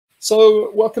So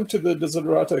welcome to the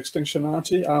Desiderata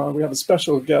Extinctionati. We have a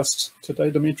special guest today,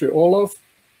 Dmitry Orlov,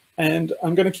 and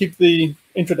I'm going to keep the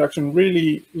introduction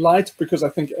really light because I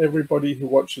think everybody who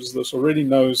watches this already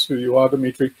knows who you are,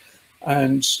 Dmitry.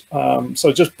 And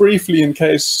so just briefly, in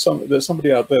case there's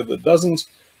somebody out there that doesn't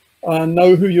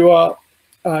know who you are,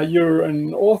 you're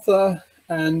an author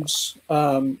and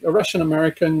a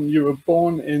Russian-American. You were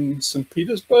born in St.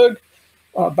 Petersburg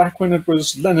back when it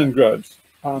was Leningrad.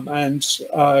 And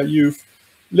you've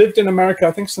lived in America,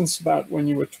 I think, since about when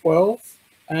you were 12,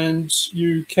 and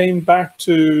you came back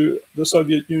to the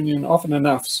Soviet Union often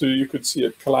enough so you could see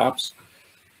it collapse.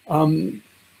 Then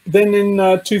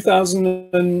in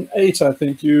 2008, I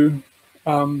think you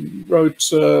wrote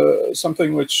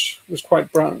something which was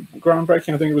quite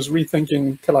groundbreaking. I think it was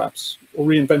Rethinking Collapse, or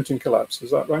Reinventing Collapse. Is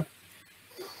that right?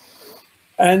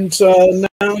 And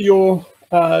now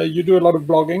you do a lot of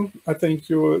blogging. I think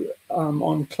you're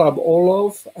on Club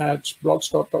Orlov at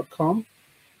blogspot.com.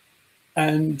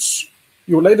 And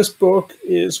your latest book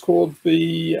is called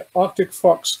The Arctic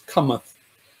Fox Cometh.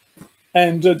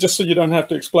 And just so you don't have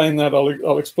to explain that,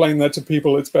 I'll explain that to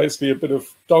people. It's basically a bit of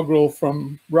doggerel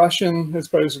from Russian. It's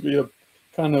basically a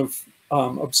kind of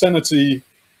obscenity,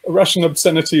 a Russian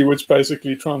obscenity, which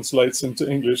basically translates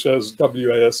into English as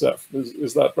WASF.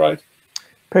 Is that right?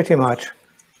 Pretty much.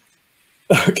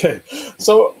 Okay,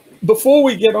 so before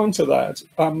we get onto that,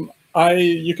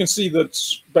 you can see that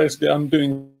basically I'm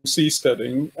doing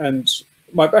seasteading, and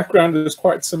my background is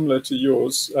quite similar to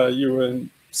yours. You were in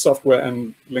software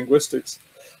and linguistics.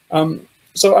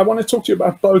 So I want to talk to you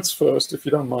about boats first, if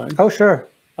you don't mind. Oh, sure.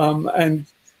 And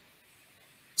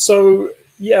so,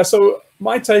 yeah, so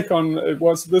my take on it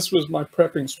was this was my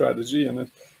prepping strategy, and it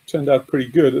turned out pretty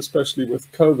good, especially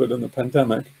with COVID and the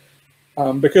pandemic.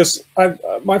 Because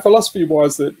my philosophy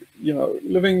was that, you know,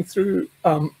 living through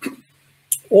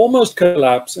almost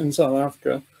collapse in South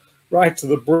Africa, right to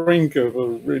the brink of a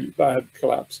really bad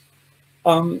collapse,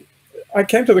 I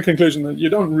came to the conclusion that you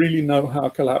don't really know how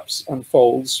collapse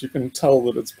unfolds. You can tell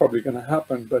that it's probably going to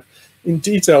happen, but in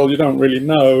detail, you don't really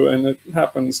know, and it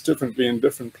happens differently in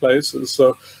different places.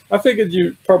 So I figured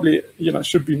you probably, you know,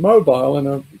 should be mobile, and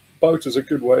a boat is a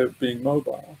good way of being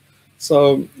mobile.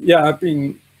 So yeah, I've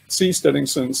been seasteading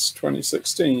since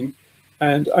 2016,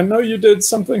 and I know you did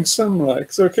something similar.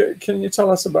 So can you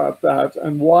tell us about that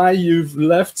and why you've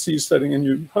left seasteading and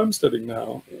you're homesteading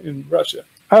now in Russia?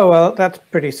 Oh, well, that's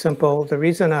pretty simple. The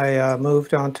reason I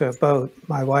moved onto a boat,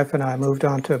 my wife and I moved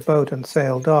onto a boat and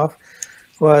sailed off,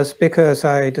 was because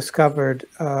I discovered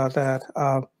that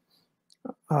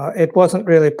it wasn't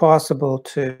really possible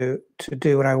to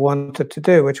do what I wanted to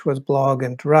do, which was blog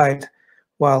and write,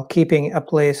 while keeping a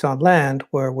place on land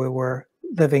where we were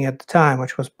living at the time,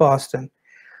 which was Boston.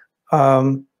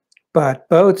 But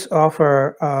boats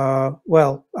offer,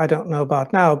 well, I don't know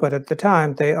about now, but at the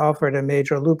time they offered a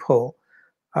major loophole,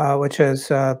 which is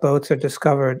boats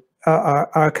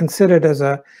are considered as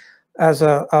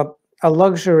a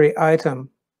luxury item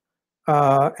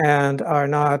and are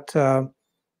not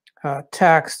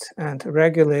taxed and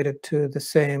regulated to the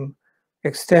same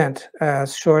extent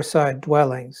as shoreside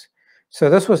dwellings. So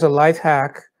this was a life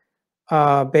hack,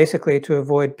 basically to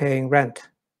avoid paying rent.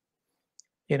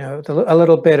 You know, a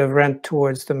little bit of rent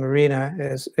towards the marina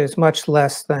is much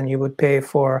less than you would pay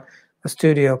for a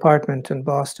studio apartment in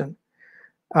Boston.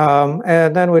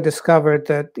 And then we discovered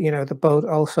that, you know, the boat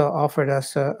also offered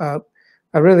us a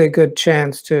really good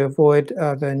chance to avoid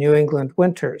the New England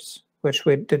winters, which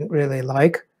we didn't really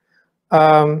like.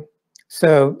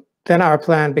 So then our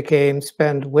plan became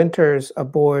spend winters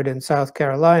aboard in South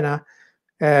Carolina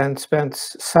and spent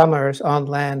summers on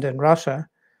land in Russia.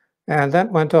 And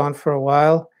that went on for a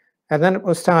while. And then it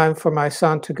was time for my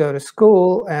son to go to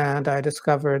school, and I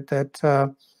discovered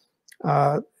that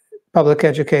public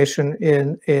education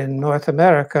in North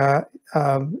America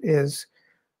is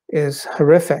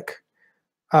horrific,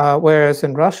 whereas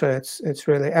in Russia it's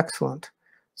really excellent.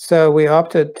 So we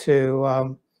opted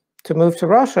to move to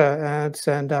Russia and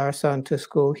send our son to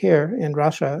school here in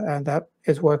Russia, and that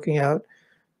is working out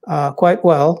quite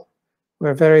well.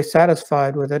 We're very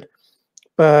satisfied with it.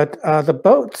 But the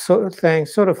boat thing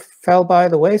sort of fell by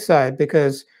the wayside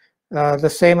because the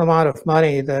same amount of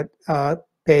money that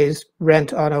pays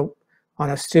rent on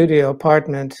a studio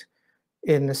apartment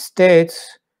in the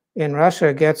States, in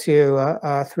Russia gets you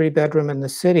a 3-bedroom in the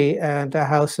city and a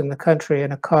house in the country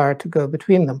and a car to go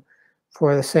between them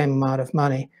for the same amount of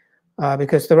money,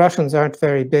 because the Russians aren't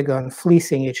very big on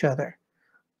fleecing each other.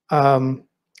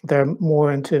 They're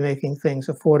more into making things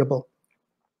affordable.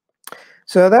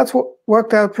 So that's what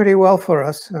worked out pretty well for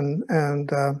us, and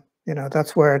you know,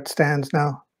 that's where it stands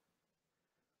now.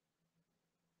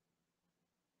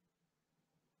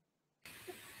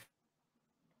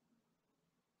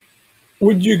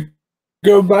 Would you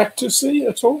go back to sea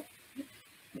at all?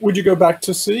 Would you go back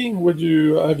to sea?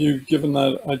 Have you given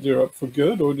that idea up for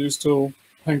good, or do you still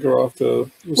hanker after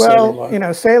the sailing life?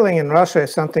 Well, sailing in Russia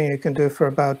is something you can do for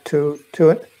about two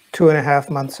and a half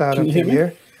months out Can of you the hear me?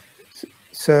 year.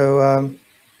 So,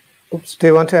 Oops. do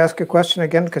you want to ask a question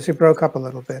again? Because you broke up a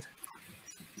little bit.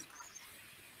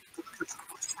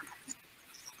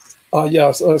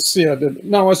 Yes, see, I did.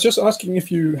 No, I was just asking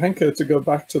if you hanker to go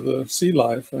back to the sea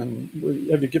life, and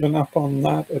have you given up on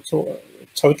that at all?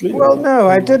 Totally? Well, no,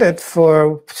 I or did it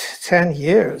for 10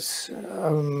 years.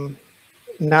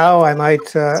 Now I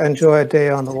might enjoy a day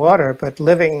on the water, but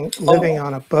living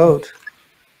on a boat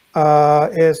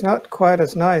is not quite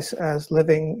as nice as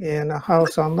living in a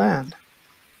house on land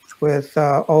with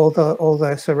all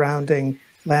the surrounding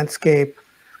landscape.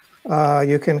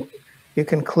 You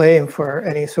can claim for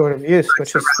any sort of use,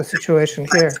 which is the situation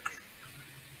here.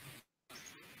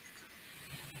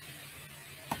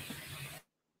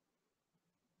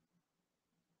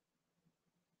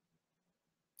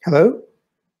 Hello?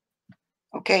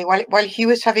 Okay, while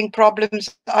Hugh is having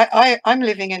problems, I'm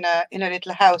living in a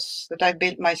little house that I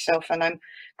built myself, and I'm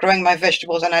growing my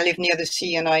vegetables, and I live near the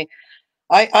sea, and I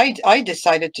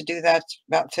decided to do that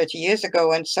about 30 years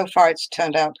ago, and so far it's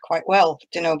turned out quite well,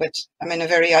 but I'm in a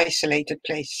very isolated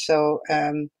place, so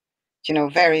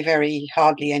very, very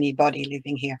hardly anybody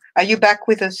living here. Are you back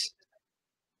with us?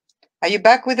 Are you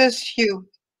back with us, Hugh?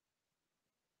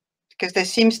 Because there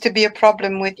seems to be a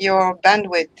problem with your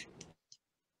bandwidth.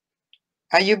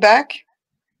 Are you back?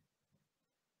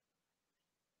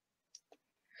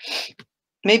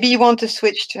 Maybe you want to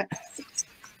switch to...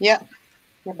 Yeah,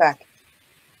 you're back.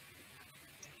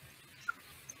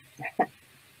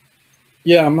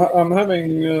 Yeah, I'm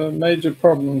having major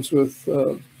problems with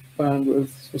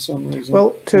bandwidth for some reason.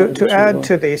 Well, to add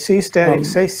to the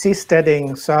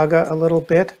seasteading saga a little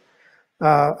bit,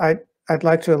 I'd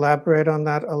like to elaborate on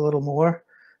that a little more.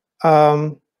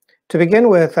 To begin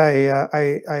with,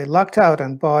 I lucked out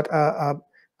and bought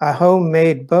a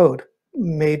homemade boat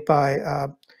made by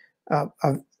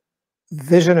a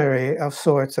visionary of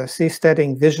sorts, a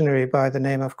seasteading visionary by the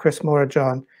name of Chris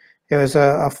Morajon. It was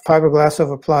a fiberglass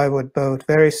over plywood boat,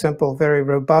 very simple, very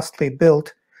robustly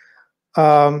built.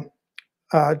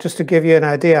 Just to give you an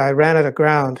idea, I ran it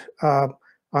aground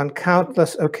on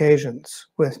countless occasions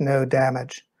with no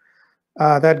damage.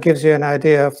 That gives you an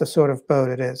idea of the sort of boat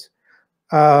it is.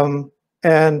 And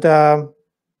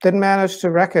didn't manage to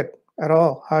wreck it at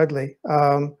all, hardly.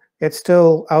 It's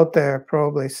still out there,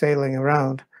 probably sailing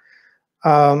around.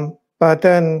 But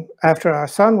then after our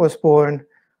son was born,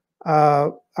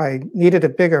 I needed a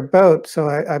bigger boat, so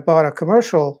I bought a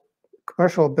commercial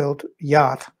built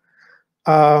yacht.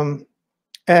 And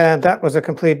that was a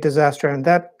complete disaster. And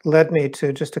that led me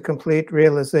to just a complete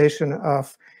realization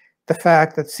of the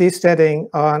fact that seasteading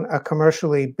on a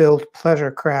commercially built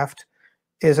pleasure craft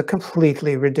is a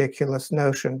completely ridiculous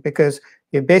notion, because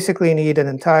you basically need an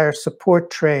entire support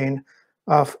train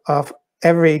of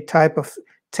every type of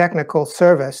technical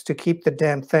service to keep the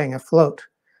damn thing afloat.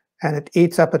 And it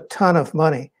eats up a ton of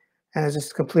money, and it's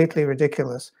just completely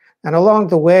ridiculous. And along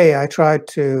the way, I tried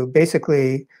to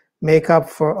basically make up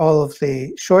for all of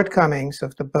the shortcomings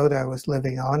of the boat I was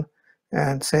living on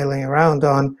and sailing around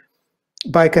on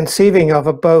by conceiving of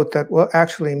a boat that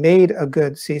actually made a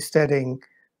good seasteading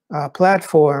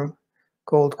platform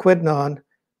called Quidnon.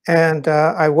 And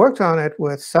I worked on it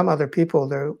with some other people.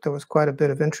 There was quite a bit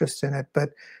of interest in it,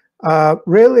 but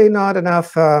really not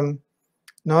enough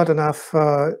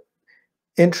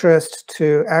interest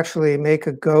to actually make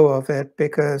a go of it,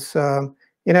 because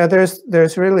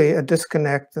there's really a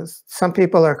disconnect. Some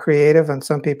people are creative and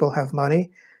some people have money,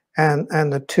 and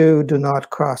the two do not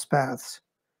cross paths.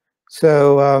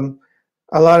 So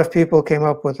a lot of people came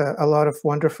up with a lot of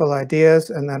wonderful ideas,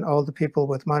 and then all the people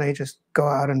with money just go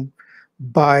out and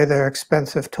buy their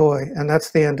expensive toy, and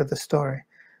that's the end of the story.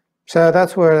 So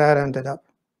that's where that ended up.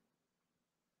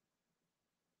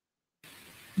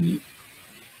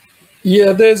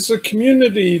 Yeah, there's a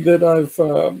community that I've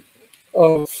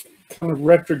of kind of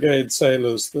retrograde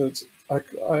sailors that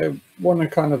I want to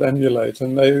kind of emulate,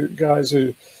 and they're guys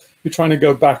who are trying to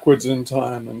go backwards in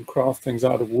time and craft things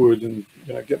out of wood, and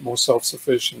get more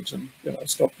self-sufficient, and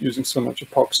stop using so much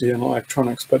epoxy and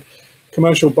electronics. But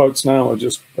commercial boats now are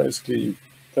just basically,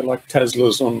 they're like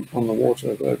Teslas on the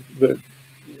water.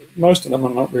 Most of them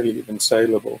are not really even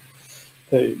sailable.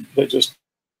 They're just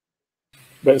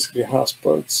basically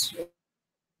houseboats,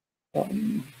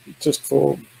 just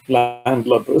for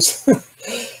landlubbers.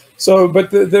 So,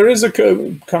 but there is a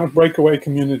kind of breakaway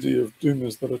community of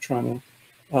doomers that are trying to,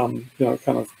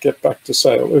 kind of get back to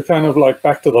sail. They're kind of like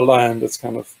back to the land. It's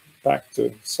kind of back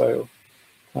to sail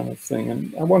kind of thing.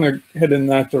 And I want to head in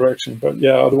that direction. But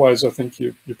yeah, otherwise, I think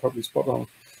you're probably spot on.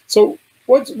 So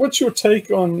what's your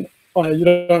take on you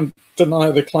don't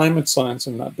deny the climate science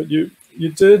in that, but you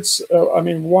did, I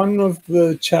mean, one of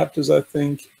the chapters, I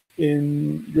think,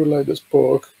 in your latest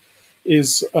book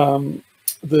is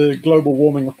the global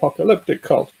warming apocalyptic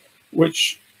cult,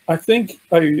 which I think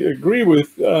I agree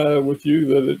with you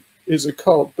that it is a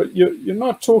cult, but you're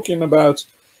not talking about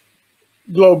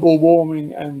global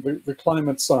warming and the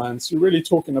climate science. You're really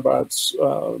talking about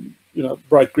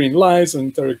bright green lies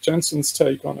and Derek Jensen's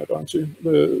take on it, aren't you?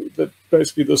 That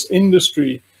basically this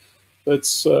industry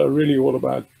that's really all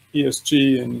about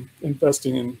ESG and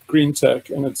investing in green tech,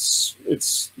 and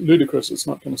it's ludicrous. It's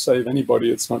not going to save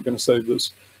anybody. It's not going to save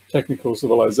this technical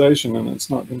civilization, and it's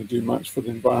not going to do much for the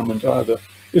environment either.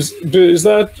 Is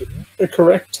that a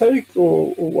correct take,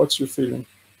 or what's your feeling?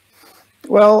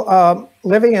 Well,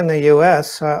 living in the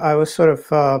U.S., I was sort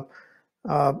of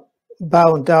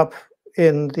bound up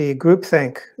in the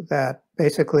groupthink that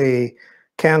basically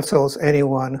cancels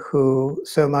anyone who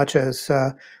so much as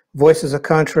voices a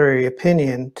contrary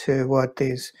opinion to what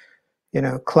these,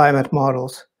 climate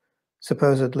models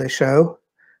supposedly show.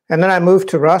 And then I moved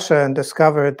to Russia and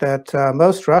discovered that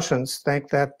most Russians think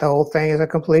that the whole thing is a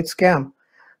complete scam.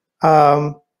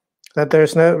 That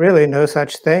there's really no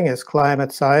such thing as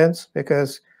climate science,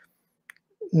 because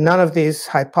none of these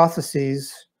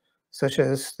hypotheses, such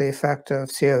as the effect of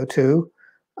CO2,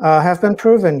 have been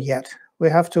proven yet. We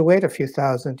have to wait a few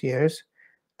thousand years.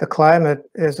 The climate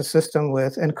is a system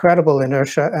with incredible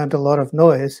inertia and a lot of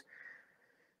noise.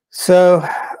 So,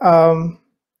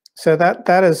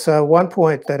 that is one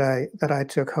point that I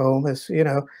took home is,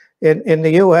 in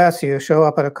the US, you show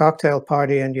up at a cocktail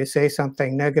party and you say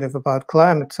something negative about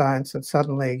climate science, and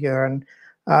suddenly you're an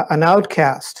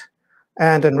outcast.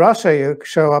 And in Russia, you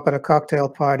show up at a cocktail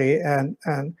party and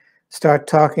start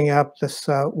talking up this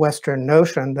Western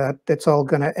notion that it's all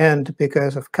going to end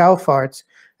because of cow farts,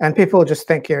 and people just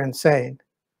think you're insane.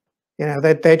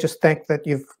 They just think that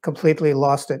you've completely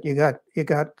lost it. You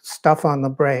got stuff on the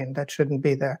brain that shouldn't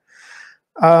be there.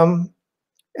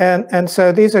 And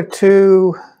so these are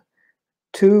two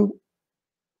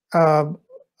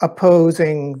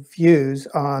opposing views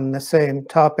on the same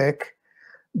topic,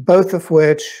 both of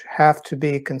which have to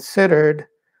be considered,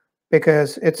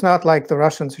 because it's not like the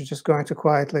Russians are just going to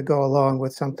quietly go along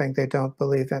with something they don't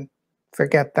believe in.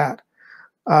 Forget that.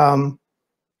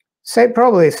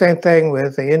 Probably the same thing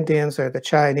with the Indians or the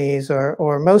Chinese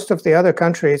or most of the other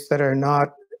countries that are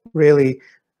not really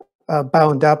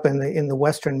bound up in the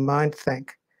Western mind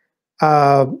think,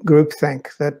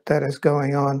 groupthink that is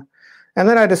going on. And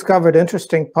then I discovered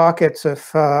interesting pockets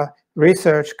of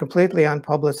research completely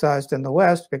unpublicized in the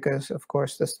West, because of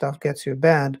course this stuff gets you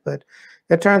banned. But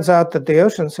it turns out that the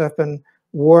oceans have been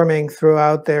warming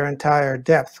throughout their entire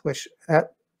depth, which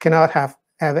cannot have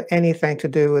anything to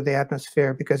do with the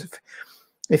atmosphere, because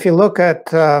if you look at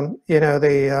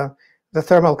the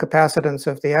thermal capacitance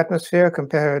of the atmosphere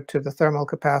compared to the thermal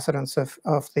capacitance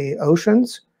of the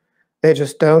oceans, they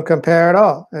just don't compare at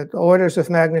all. Orders of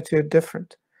magnitude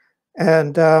different.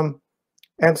 And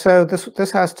so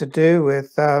this has to do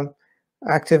with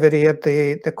activity at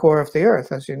the core of the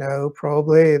Earth. As you know,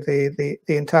 probably the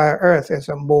entire Earth is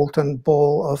a molten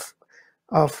ball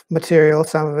of material,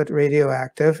 some of it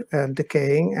radioactive and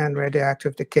decaying, and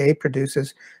radioactive decay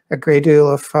produces a great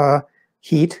deal of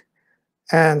heat.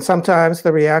 And sometimes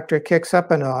the reactor kicks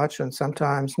up a notch and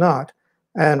sometimes not.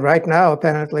 And right now,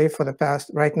 apparently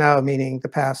right now meaning the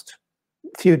past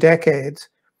few decades,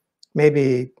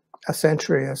 maybe a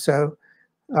century or so,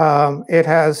 it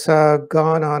has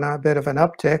gone on a bit of an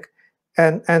uptick.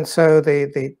 And so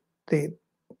the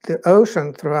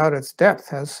ocean throughout its depth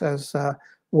has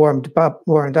warmed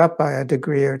up by a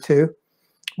degree or two,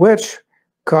 which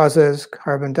causes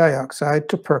carbon dioxide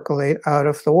to percolate out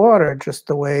of the water, just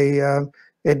the way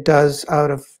it does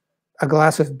out of a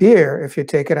glass of beer if you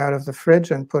take it out of the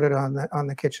fridge and put it on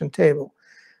the kitchen table.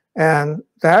 And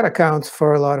that accounts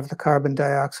for a lot of the carbon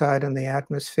dioxide in the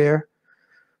atmosphere.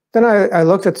 Then I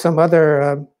looked at some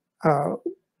other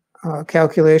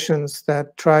calculations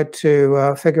that tried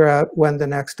to figure out when the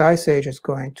next ice age is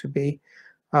going to be.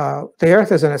 The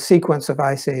Earth is in a sequence of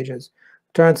ice ages.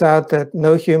 Turns out that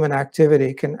no human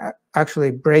activity can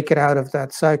actually break it out of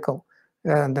that cycle.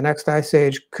 And the next ice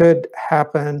age could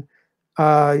happen.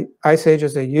 Ice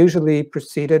ages are usually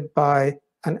preceded by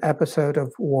an episode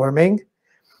of warming.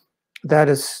 That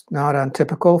is not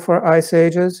untypical for ice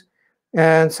ages.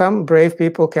 And some brave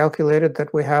people calculated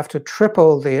that we have to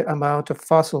triple the amount of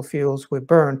fossil fuels we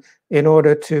burn in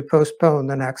order to postpone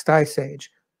the next ice age.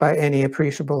 by any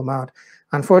appreciable amount.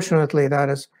 Unfortunately, that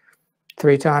is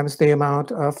 3 times the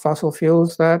amount of fossil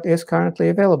fuels that is currently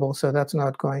available, so that's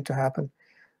not going to happen.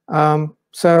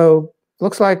 So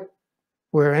looks like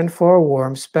we're in for a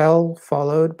warm spell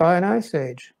followed by an ice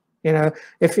age. You know,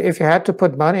 if you had to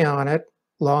put money on it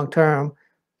long term,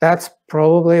 that's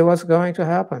probably what's going to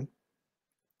happen.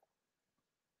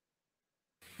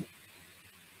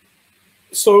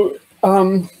 So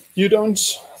you don't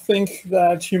think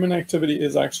that human activity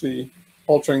is actually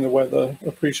altering the weather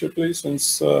appreciably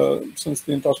since the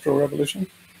Industrial Revolution?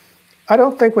 I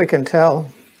don't think we can tell.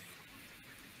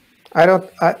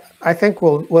 I think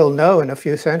we'll know in a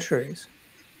few centuries,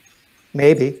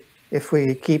 maybe, if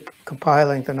we keep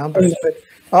compiling the numbers. But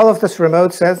all of this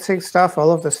remote sensing stuff,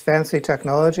 all of this fancy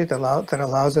technology that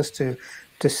allows us to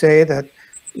say that,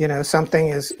 you know, something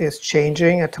is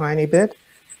changing a tiny bit,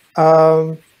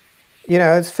 you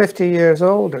know, it's 50 years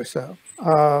old or so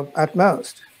at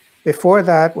most. Before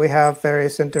that, we have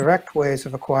various indirect ways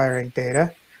of acquiring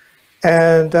data,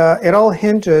 and it all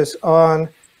hinges on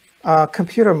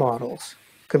computer models,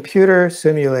 computer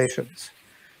simulations.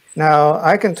 Now,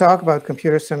 I can talk about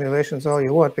computer simulations all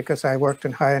you want because I worked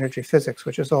in high energy physics,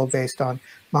 which is all based on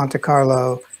Monte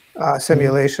Carlo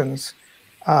simulations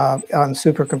on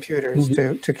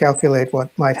supercomputers to calculate what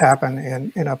might happen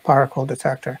in a particle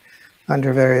detector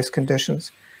under various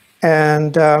conditions.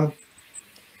 And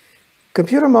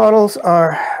computer models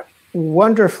are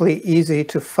wonderfully easy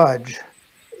to fudge.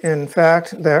 In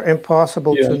fact, they're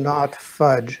impossible to not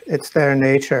fudge. It's their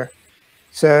nature.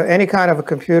 So any kind of a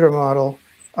computer model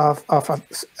of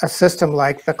a system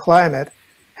like the climate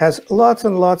has lots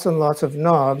and lots and lots of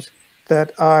knobs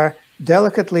that are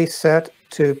delicately set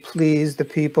to please the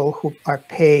people who are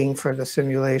paying for the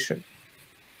simulation.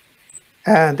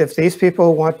 And if these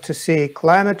people want to see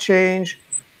climate change,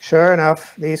 sure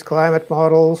enough, these climate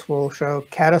models will show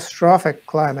catastrophic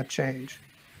climate change.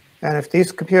 And if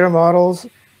these computer models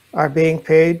are being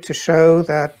paid to show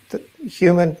that the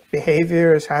human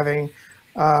behavior is having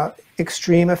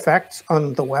extreme effects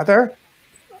on the weather,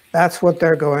 that's what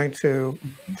they're going to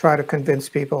try to convince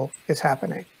people is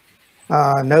happening.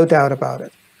 No doubt about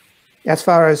it. As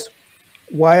far as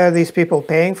why are these people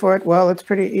paying for it? Well, it's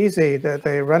pretty easy.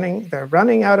 They're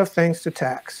running out of things to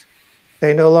tax.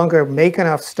 They no longer make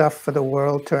enough stuff for the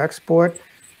world to export.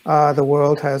 The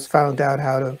world has found out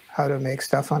how to make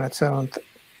stuff on its own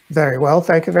very well.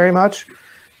 Thank you very much.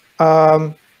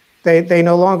 They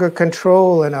no longer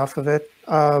control enough of it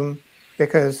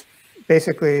because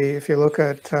basically, if you look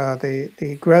at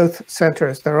the growth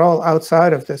centers, they're all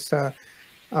outside of this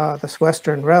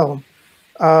Western realm.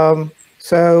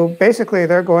 So basically,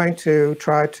 they're going to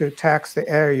try to tax the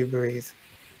air you breathe.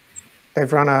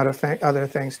 They've run out of other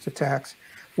things to tax.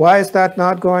 Why is that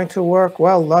not going to work?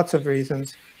 Well, lots of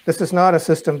reasons. This is not a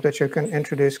system that you can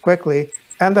introduce quickly,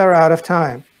 and they're out of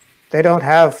time. They don't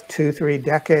have 2-3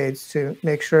 decades to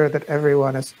make sure that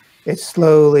everyone is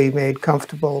slowly made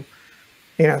comfortable,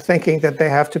 you know, thinking that they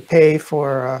have to pay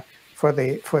for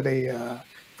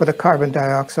the carbon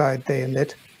dioxide they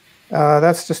emit.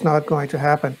 That's just not going to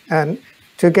happen. And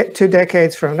to get 2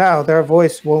 decades from now, their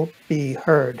voice won't be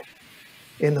heard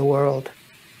in the world.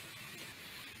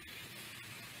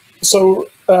 So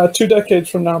 2 decades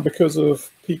from now, because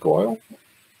of peak oil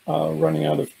running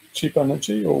out of cheap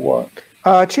energy, or what?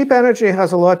 Cheap energy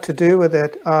has a lot to do with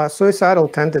it. Suicidal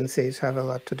tendencies have a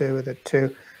lot to do with it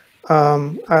too.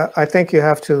 I think you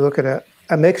have to look at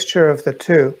a mixture of the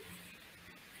two.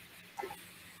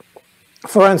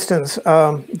 For instance,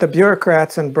 the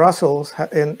bureaucrats in Brussels,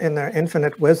 in their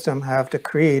infinite wisdom, have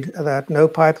decreed that no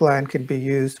pipeline can be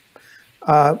used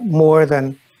more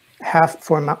than half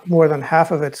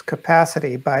of its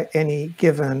capacity by any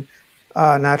given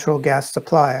natural gas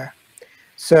supplier.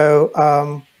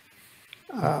 So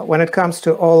when it comes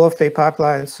to all of the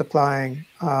pipelines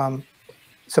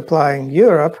supplying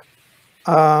Europe,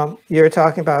 you're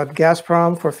talking about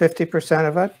Gazprom for 50%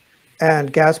 of it,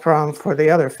 and Gazprom for the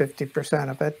other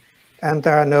 50% of it, and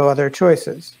there are no other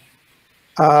choices.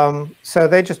 So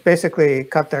they just basically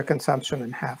cut their consumption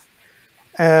in half.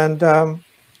 And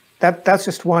that's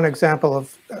just one example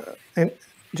of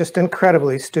just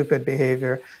incredibly stupid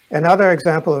behavior. Another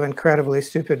example of incredibly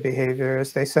stupid behavior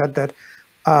is they said that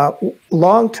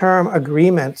long-term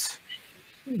agreements,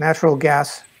 natural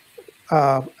gas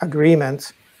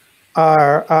agreements,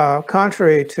 are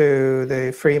contrary to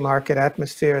the free market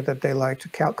atmosphere that they like to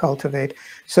cultivate.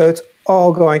 So it's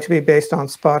all going to be based on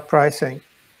spot pricing.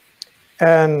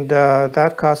 And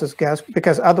that causes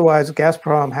because otherwise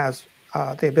Gazprom has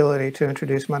the ability to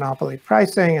introduce monopoly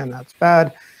pricing, and that's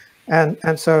bad. And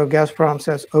so Gazprom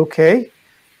says, okay,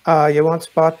 you want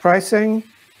spot pricing?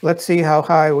 let's see how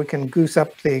high we can goose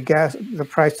up the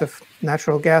price of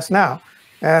natural gas now.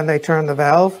 And they turn the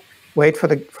valve, wait for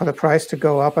the price to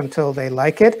go up until they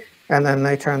like it, and then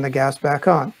they turn the gas back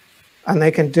on. And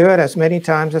they can do it as many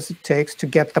times as it takes to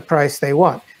get the price they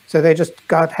want. So they just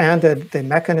got handed the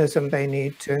mechanism they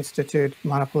need to institute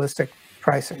monopolistic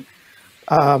pricing,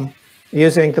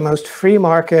 using the most free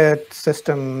market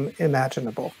system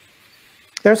imaginable.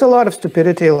 There's a lot of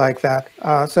stupidity like that.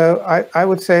 So I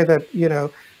would say that, you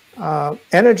know,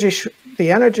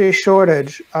 the energy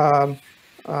shortage,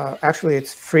 actually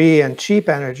it's free and cheap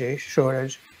energy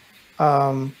shortage.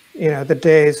 You know, the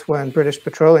days when British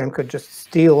Petroleum could just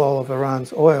steal all of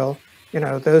Iran's oil, you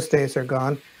know, those days are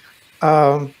gone.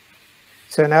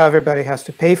 So now everybody has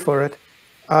to pay for it.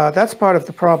 That's part of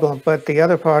the problem, but the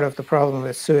other part of the problem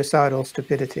is suicidal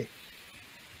stupidity.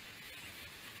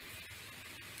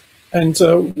 And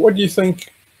what do you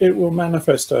think it will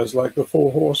manifest as, like the Four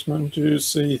Horsemen? Do you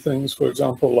see things, for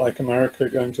example, like America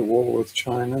going to war with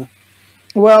China?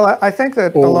 Well, I think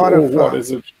that a lot of... what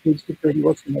is it?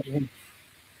 What's the matter?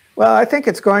 Well, I think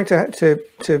it's going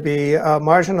to be a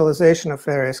marginalization of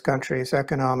various countries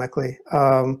economically.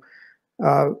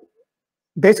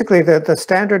 Basically, the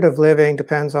standard of living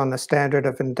depends on the standard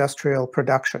of industrial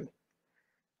production,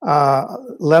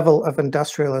 level of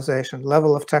industrialization,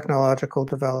 level of technological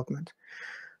development.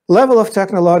 Level of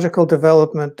technological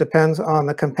development depends on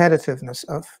the competitiveness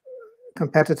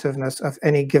of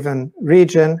any given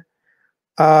region.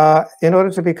 In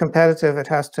order to be competitive, it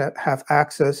has to have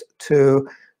access to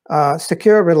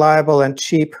secure, reliable, and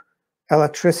cheap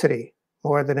electricity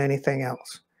more than anything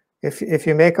else. If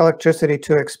you make electricity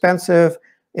too expensive,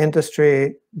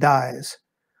 industry dies.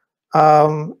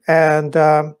 In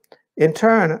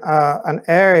turn, an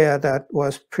area that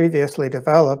was previously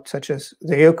developed, such as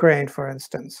the Ukraine, for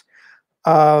instance,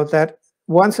 that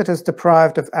once it is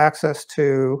deprived of access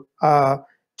to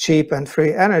cheap and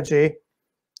free energy,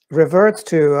 reverts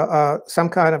to some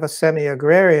kind of a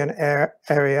semi-agrarian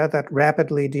area that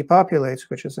rapidly depopulates,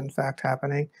 which is in fact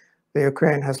happening. The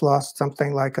Ukraine has lost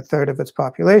something like a third of its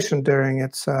population during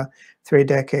its 3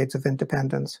 decades of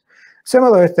independence.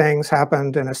 Similar things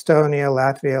happened in Estonia,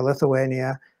 Latvia,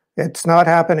 Lithuania. It's not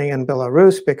happening in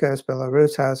Belarus because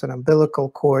Belarus has an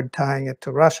umbilical cord tying it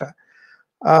to Russia.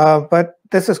 But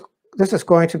this is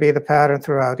going to be the pattern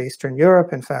throughout Eastern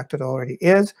Europe. In fact, it already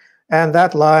is. And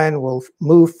that line will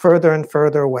move further and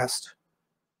further west.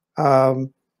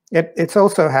 It's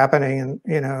also happening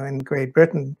in Great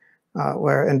Britain,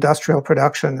 where industrial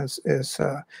production is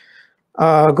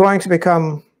going to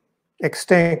become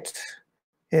extinct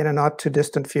in a not too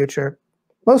distant future,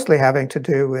 mostly having to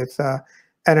do with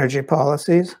energy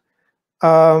policies.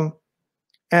 And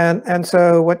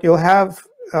so what you'll have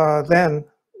then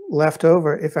left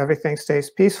over, if everything stays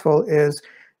peaceful, is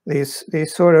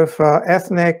these sort of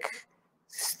ethnic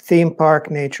theme park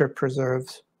nature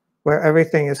preserves, where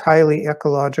everything is highly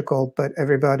ecological, but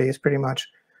everybody is pretty much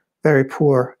very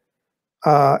poor,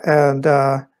 and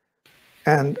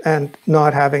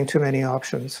not having too many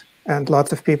options. And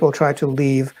lots of people try to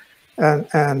leave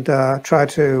and try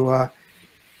to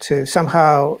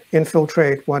somehow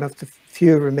infiltrate one of the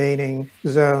few remaining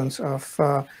zones of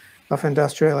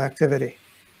industrial activity.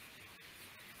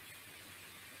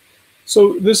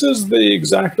 So this is the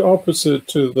exact opposite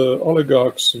to the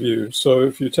oligarchs' view. So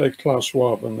if you take Klaus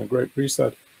Schwab and the Great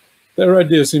Reset, their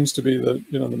idea seems to be that,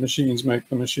 you know, the machines make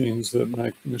the machines that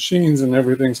make the machines, and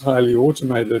everything's highly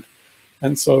automated,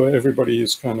 and so everybody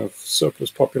is kind of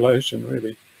surplus population,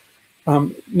 really.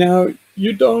 Now,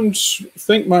 you don't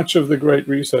think much of the Great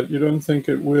Reset. You don't think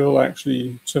it will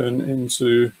actually turn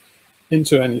into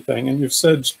anything. And you've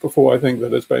said before, I think,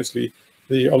 that it's basically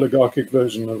the oligarchic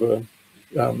version of a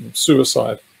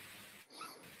suicide.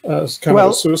 It's kind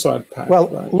of a suicide pact. Well,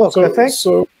 right? Look, I think...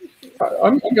 So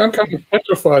I'm kind of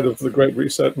petrified of the Great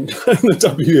Reset and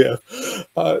the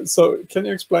WEF. So can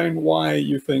you explain why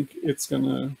you think it's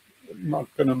not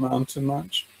going to amount to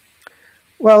much?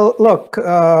 Well, look,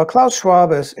 Klaus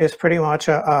Schwab is pretty much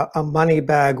a money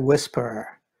bag whisperer.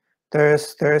 There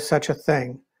is such a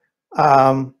thing,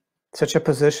 such a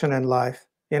position in life.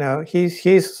 You know,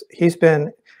 he's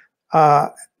been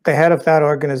the head of that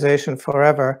organization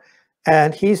forever,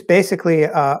 and he's basically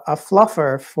a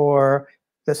fluffer for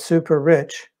the super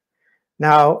rich.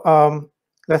 Now,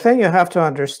 the thing you have to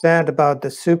understand about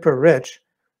the super rich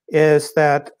is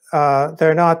that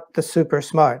they're not the super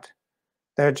smart.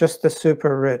 They're just the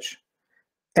super rich.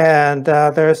 And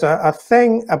there's a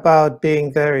thing about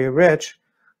being very rich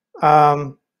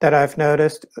that I've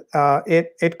noticed.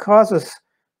 It causes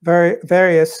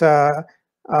various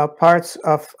parts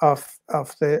of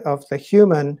the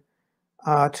human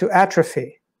to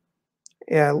atrophy.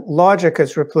 logic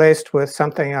is replaced with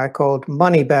something I called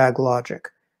money bag logic.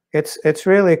 It's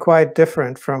really quite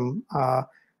different from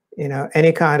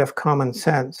any kind of common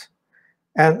sense.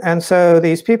 And so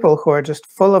these people who are just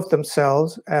full of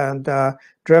themselves and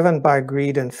driven by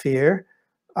greed and fear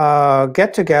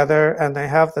get together, and they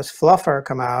have this fluffer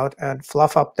come out and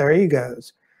fluff up their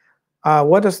egos.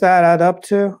 What does that add up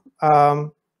to?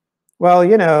 Well,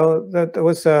 there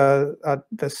was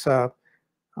this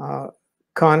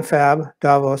confab,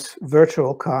 Davos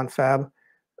virtual confab,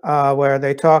 where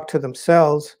they talk to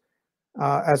themselves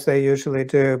as they usually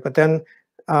do. But then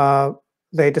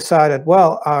they decided,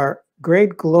 well, our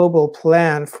great global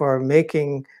plan for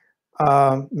making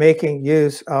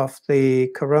use of the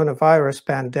coronavirus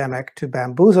pandemic to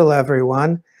bamboozle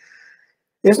everyone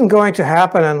isn't going to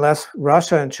happen unless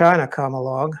Russia and China come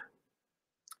along.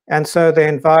 And so they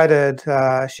invited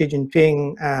Xi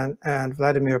Jinping and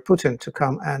Vladimir Putin to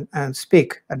come and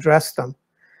speak, address them.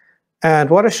 And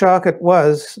what a shock it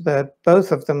was that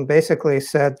both of them basically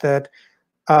said that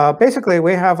basically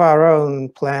we have our own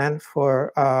plan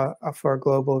for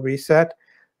global reset,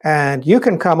 and you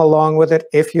can come along with it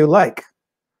if you like,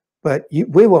 but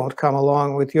we won't come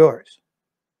along with yours.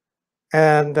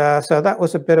 And so that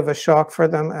was a bit of a shock for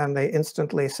them, and they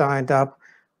instantly signed up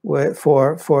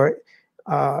for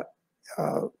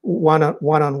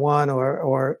one-on-one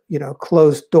or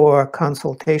closed door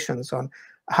consultations on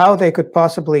how they could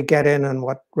possibly get in and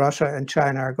what Russia and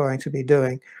China are going to be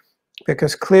doing,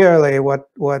 because clearly what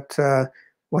the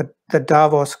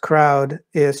Davos crowd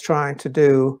is trying to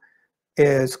do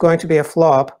is going to be a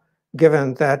flop,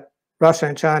 given that Russia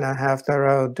and China have their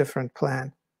own different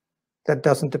plan that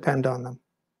doesn't depend on them.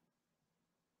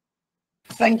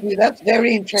 Thank you. That's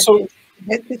very interesting. So,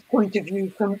 get this point of view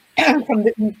from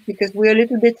the East, because we're a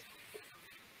little bit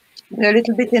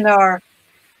in our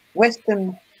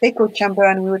Western echo chamber,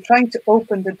 and we were trying to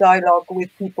open the dialogue with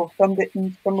people from the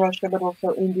East, from Russia, but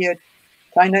also India,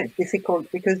 China. It's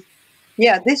difficult because,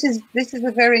 yeah, this is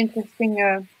a very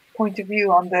interesting point of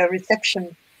view on the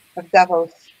reception of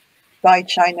Davos by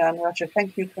China and Russia.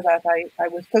 Thank you for that. I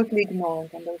was totally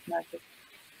ignorant on those matters.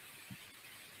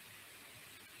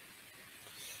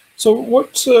 So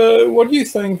what do you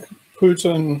think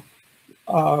Putin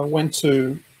went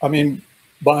to? I mean,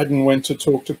 Biden went to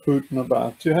talk to Putin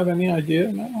about. Do you have any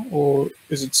idea now, or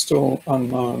is it still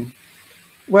unknown?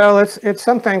 Well, it's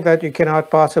something that you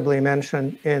cannot possibly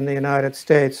mention in the United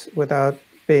States without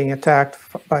being attacked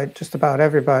by just about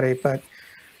everybody. But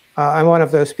I'm one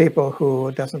of those people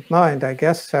who doesn't mind, I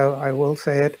guess, so I will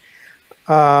say it.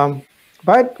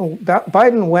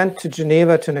 Biden went to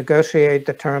Geneva to negotiate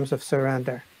the terms of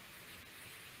surrender.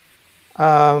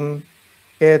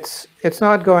 It's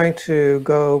not going to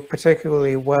go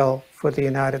particularly well for the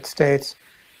United States.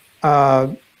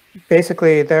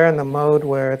 Basically, they're in the mode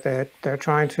where they're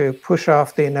trying to push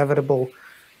off the inevitable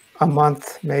a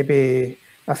month, maybe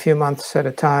a few months at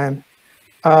a time.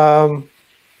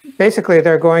 Basically,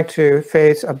 they're going to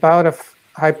face a bout of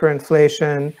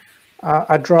hyperinflation,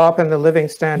 a drop in the living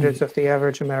standards of the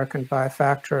average American by a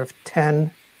factor of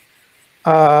 10,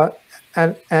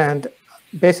 and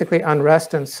basically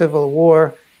unrest and civil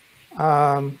war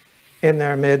in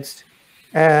their midst.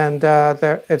 And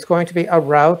it's going to be a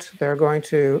rout. They're going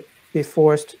to be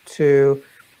forced to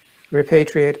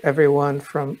repatriate everyone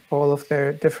from all of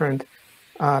their different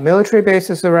military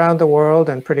bases around the world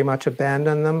and pretty much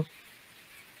abandon them.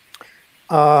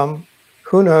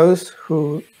 Who knows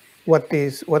what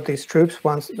these troops,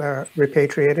 once they're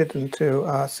repatriated into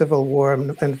a civil war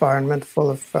environment full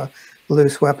of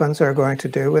loose weapons, are going to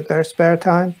do with their spare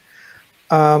time.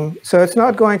 So it's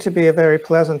not going to be a very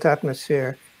pleasant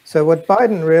atmosphere. So what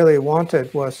Biden really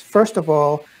wanted was, first of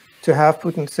all, to have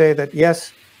Putin say that,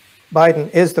 yes, Biden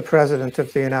is the president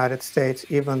of the United States,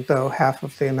 even though half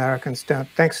of the Americans don't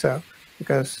think so,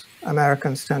 because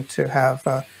Americans tend to have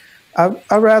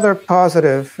a rather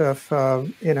positive,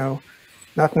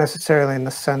 not necessarily in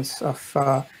the sense of,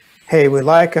 hey, we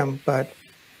like him, but,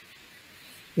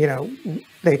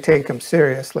 they take him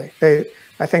seriously.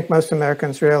 I think most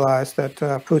Americans realize that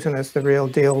Putin is the real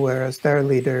deal, whereas their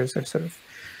leaders are sort of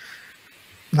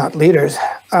not leaders.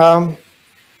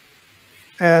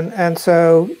 And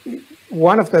so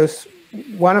one of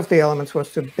the elements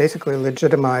was to basically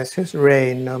legitimize his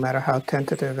reign, no matter how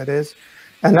tentative it is.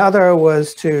 Another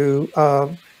was to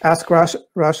ask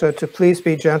Russia to please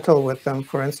be gentle with them.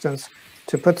 For instance,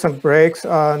 to put some brakes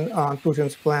on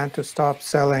Putin's plan to stop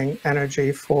selling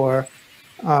energy for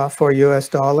U.S.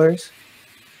 dollars,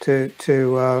 to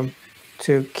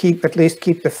at least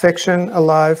keep the fiction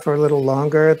alive for a little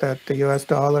longer that the U.S.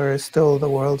 dollar is still the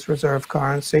world's reserve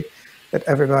currency that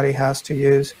everybody has to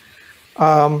use.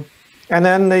 And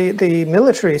then the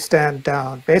military stand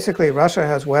down. Basically, Russia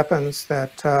has weapons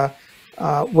that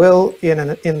will,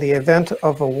 in the event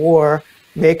of a war,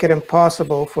 make it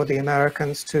impossible for the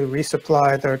Americans to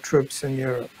resupply their troops in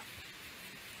Europe.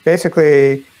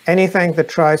 Basically, anything that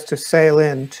tries to sail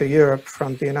into Europe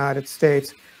from the United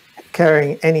States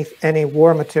carrying any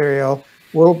war material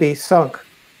will be sunk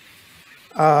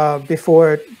well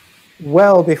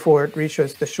before it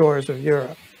reaches the shores of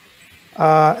Europe.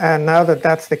 And now that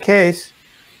that's the case,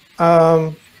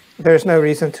 there's no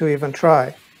reason to even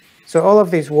try. So all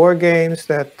of these war games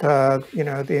that the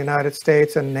United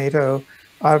States and NATO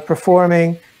are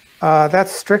performing,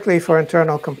 that's strictly for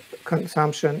internal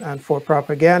consumption and for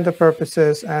propaganda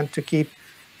purposes, and to keep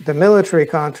the military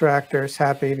contractors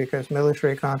happy, because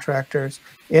military contractors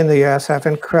in the US have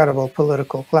incredible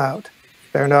political clout.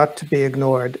 They're not to be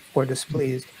ignored or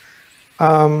displeased.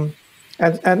 And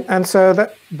so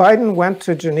that Biden went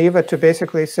to Geneva to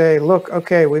basically say, look,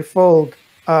 okay, we fold,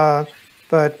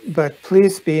 but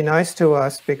please be nice to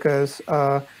us, because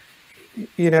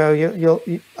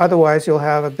otherwise you'll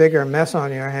have a bigger mess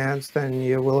on your hands than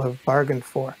you will have bargained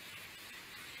for.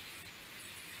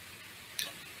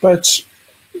 But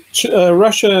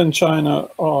Russia and China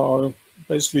are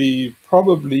basically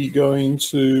probably going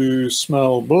to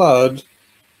smell blood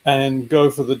and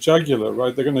go for the jugular,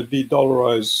 right? They're going to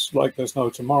de-dollarize like there's no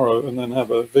tomorrow and then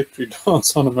have a victory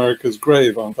dance on America's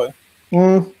grave, aren't they?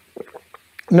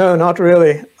 No, not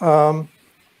really.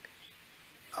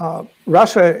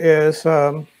 Russia is,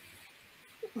 I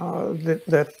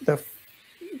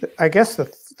guess,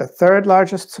 the third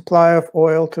largest supplier of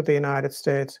oil to the United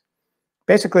States.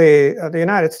 Basically, the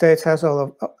United States has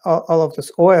all of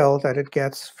this oil that it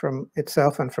gets from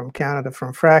itself and from Canada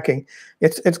from fracking.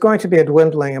 It's going to be a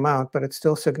dwindling amount, but it's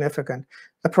still significant.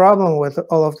 The problem with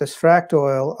all of this fracked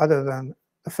oil, other than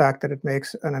the fact that it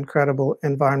makes an incredible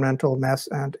environmental mess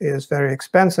and is very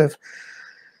expensive,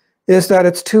 is that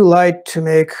it's too light to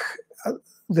make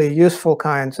the useful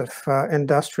kinds of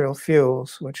industrial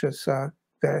fuels, which is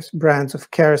various brands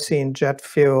of kerosene, jet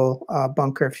fuel,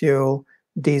 bunker fuel,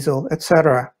 diesel,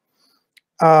 etc.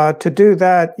 To do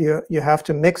that, you have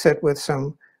to mix it with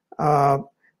some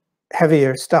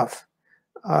heavier stuff.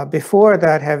 Before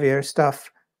that heavier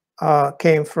stuff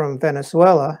came from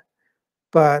Venezuela,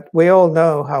 but we all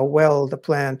know how well the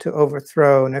plan to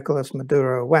overthrow Nicolas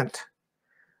Maduro went.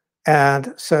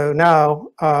 And so now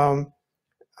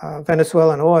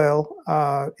Venezuelan oil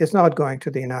is not going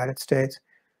to the United States.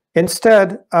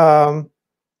 Instead,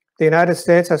 the United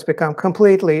States has become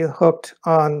completely hooked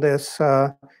on this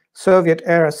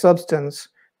Soviet-era substance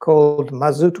called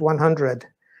Mazut 100,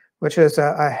 which is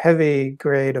a heavy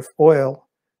grade of oil,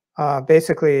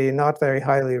 basically not very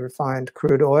highly refined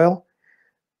crude oil.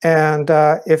 And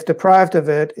if deprived of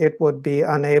it, it would be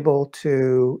unable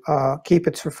to keep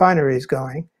its refineries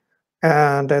going.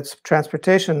 And its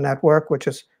transportation network, which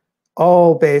is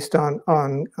all based on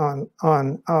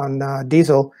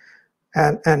diesel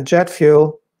and jet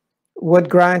fuel, would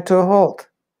grind to a halt.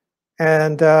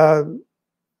 And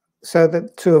so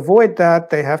that to avoid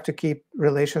that, they have to keep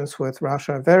relations with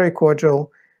Russia very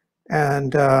cordial,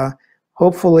 and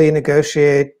hopefully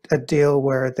negotiate a deal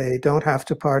where they don't have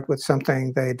to part with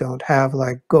something they don't have,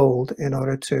 like gold, in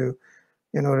order to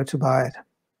buy it.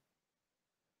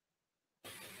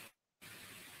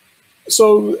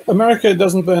 So America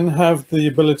doesn't then have the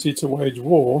ability to wage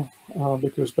war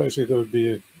because basically there would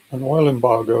be an oil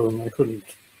embargo and they couldn't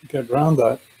get around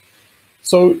that.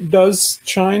 So does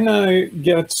China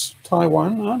get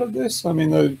Taiwan out of this? I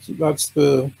mean, that's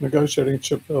the negotiating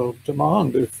chip of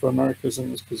demand if America's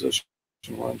in this position,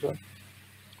 won't it?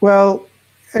 Well,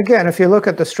 again, if you look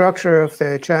at the structure of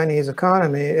the Chinese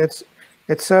economy, it's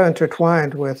so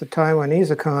intertwined with the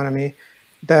Taiwanese economy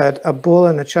that a bull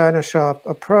in a china shop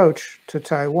approach to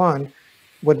Taiwan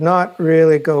would not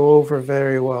really go over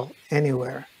very well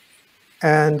anywhere.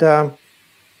 And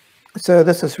so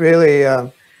this is really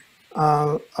a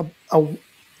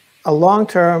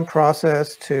long-term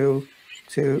process to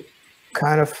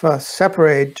kind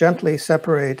of gently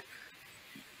separate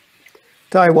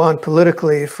Taiwan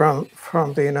politically from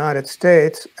the United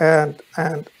States and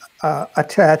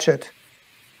attach it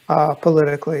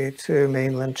politically to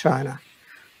mainland China.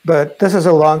 But this is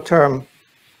a long-term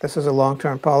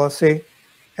policy,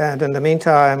 and in the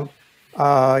meantime,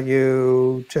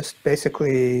 you just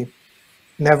basically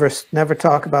never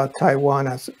talk about Taiwan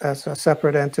as a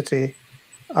separate entity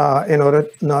in order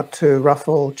not to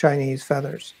ruffle Chinese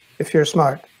feathers. If you're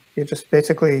smart, you just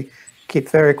basically keep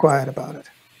very quiet about it.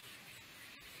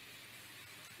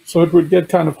 So it would get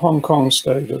kind of Hong Kong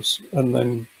status and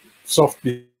then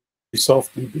softly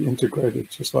softly be integrated,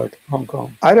 just like Hong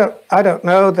Kong? I don't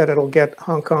know that it'll get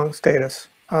Hong Kong status.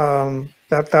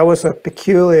 That was a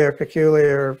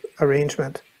peculiar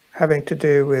arrangement having to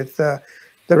do with the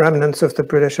remnants of the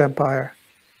British Empire.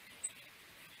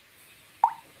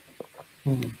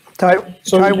 So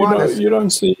Taiwan you don't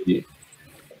see.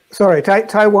 Sorry,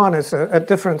 Taiwan is a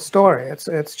different story.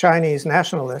 It's Chinese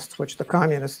nationalists, which the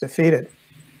communists defeated.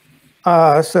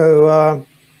 So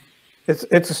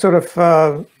it's a sort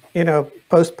of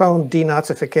postponed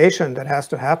denazification that has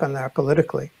to happen there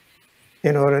politically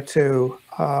in order to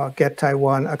get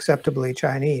Taiwan acceptably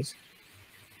Chinese.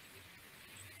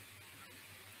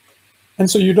 And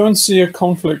so you don't see a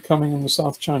conflict coming in the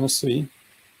South China Sea?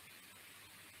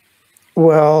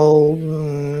 Well,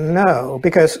 no,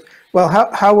 because, well,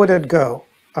 how would it go?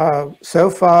 So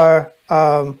far,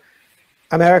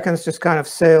 Americans just kind of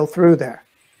sail through there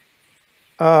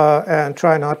and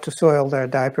try not to soil their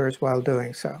diapers while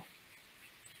doing so.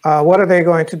 What are they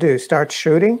going to do? Start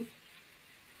shooting?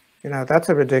 That's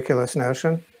a ridiculous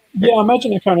notion. Yeah,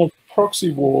 imagine a kind of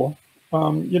proxy war.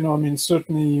 I mean,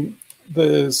 certainly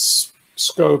there's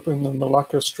scope in the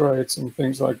Malacca Straits and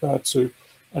things like that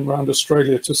and around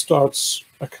Australia to start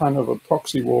a kind of a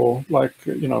proxy war, like,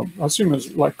 I assume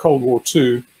it's like Cold War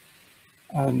II,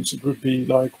 and it would be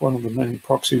like one of the many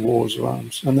proxy wars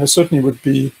around. And there certainly would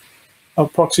be a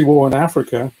proxy war in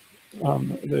Africa.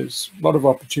 There's a lot of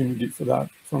opportunity for that,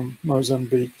 from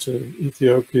Mozambique to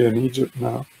Ethiopia and Egypt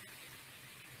now.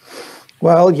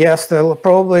 Well, yes, there will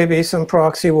probably be some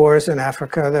proxy wars in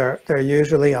Africa. There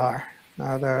usually are.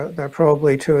 There are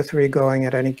probably 2 or 3 going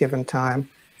at any given time.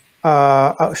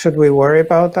 Should we worry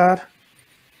about that?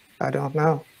 I don't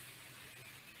know.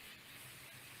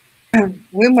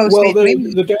 We're mostly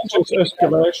the dangerous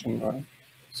escalation, right?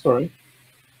 Sorry.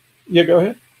 Yeah, go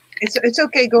ahead. It's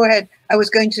okay. Go ahead. I was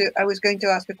going to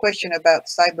ask a question about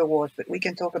cyber wars, but we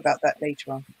can talk about that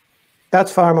later on.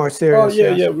 That's far more serious. Oh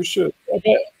yeah, we should.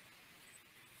 Okay.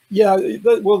 Yeah,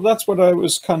 well, that's what I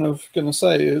was kind of going to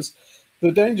say, is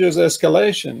the dangerous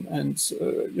escalation and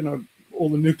all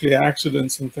the nuclear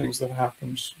accidents and things that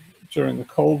happened during the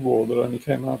Cold War that only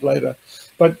came out later.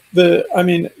 But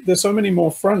there's so many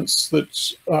more fronts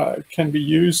that can be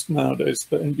used nowadays: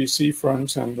 the NBC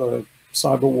front and the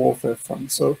cyber warfare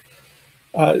front. So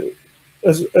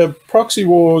proxy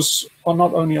wars are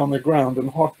not only on the ground and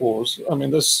hot wars. I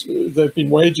mean, they've been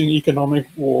waging economic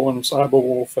war and cyber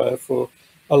warfare for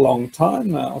a long time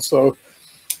now. So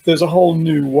there's a whole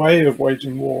new way of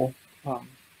waging war.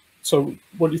 So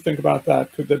what do you think about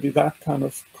that? Could there be that kind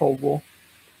of Cold War?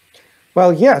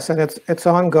 Well, yes, and it's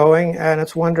ongoing and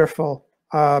it's wonderful.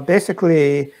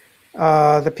 Basically,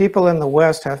 the people in the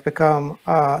West have become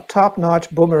top-notch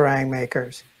boomerang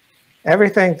makers.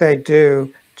 Everything they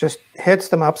do just hits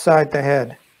them upside the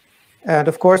head. And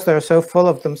of course, they're so full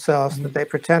of themselves that they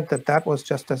pretend that that was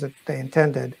just as they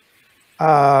intended,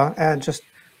 and just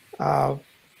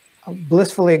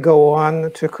blissfully go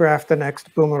on to craft the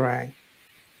next boomerang.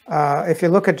 If you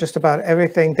look at just about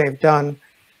everything they've done,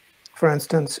 for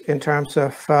instance, in terms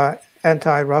of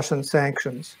anti-Russian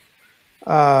sanctions,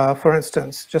 for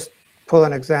instance, just pull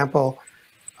an example,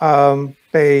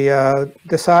 they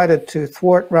decided to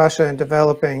thwart Russia in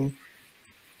developing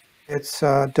its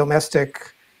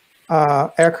domestic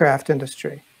aircraft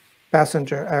industry,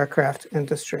 passenger aircraft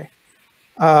industry,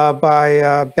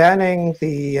 by banning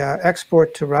the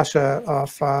export to Russia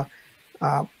of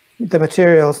the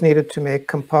materials needed to make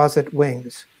composite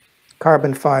wings,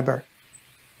 carbon fiber.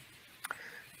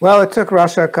 Well, it took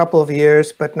Russia a couple of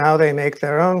years, but now they make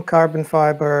their own carbon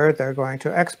fiber. They're going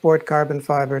to export carbon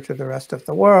fiber to the rest of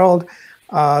the world.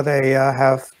 They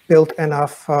have built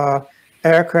enough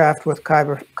aircraft with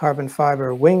carbon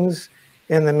fiber wings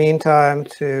in the meantime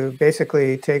to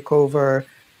basically take over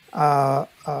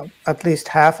at least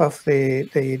half of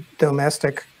the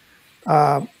domestic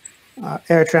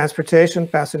air transportation,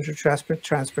 passenger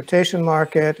transportation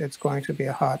market. It's going to be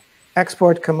a hot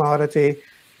export commodity.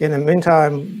 In the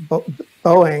meantime,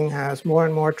 Boeing has more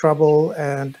and more trouble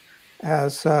and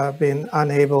has been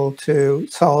unable to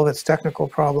solve its technical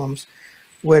problems,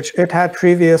 which it had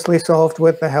previously solved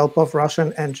with the help of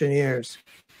Russian engineers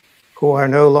who are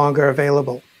no longer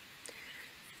available.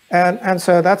 And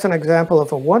so that's an example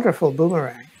of a wonderful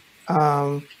boomerang.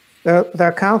 There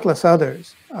are countless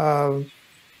others.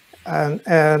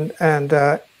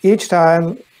 And each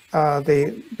time,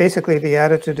 basically the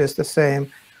attitude is the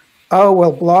same. Oh,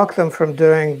 we'll block them from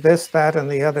doing this, that,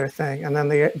 and the other thing. And then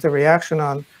the reaction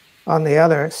on the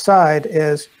other side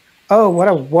is, oh, what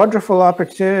a wonderful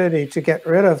opportunity to get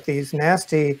rid of these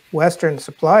nasty Western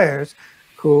suppliers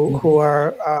who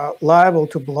are liable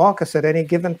to block us at any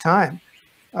given time.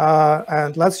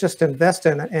 and let's just invest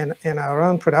in our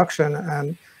own production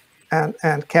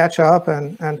and catch up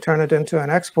and turn it into an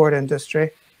export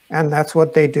industry. And that's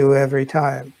what they do every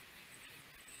time.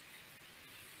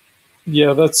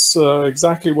 Yeah, that's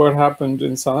exactly what happened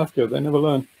in South Africa. They never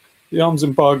learned. The arms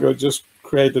embargo just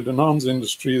created an arms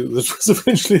industry that was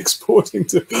eventually exporting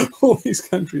to all these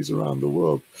countries around the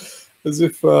world, as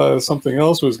if something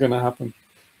else was going to happen.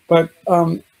 But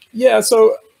yeah,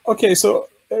 so okay, so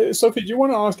Sophie, do you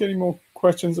want to ask any more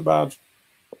questions about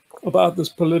this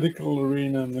political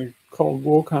arena and the Cold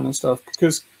War kind of stuff?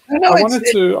 Because No, I wanted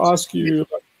to ask you.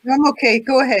 I'm okay.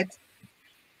 Go ahead.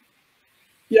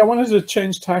 Yeah, I wanted to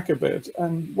change tack a bit.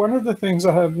 And one of the things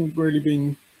I haven't really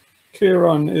been clear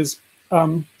on is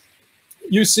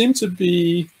you seem to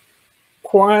be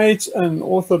quite an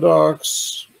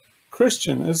Orthodox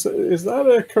Christian. Is that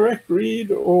a correct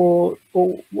read, or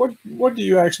what do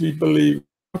you actually believe?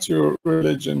 What's your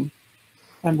religion,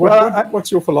 and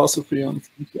what's your philosophy on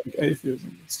things like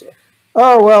atheism and stuff?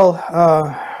 Oh, well,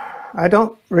 I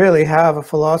don't really have a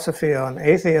philosophy on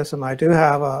atheism. I do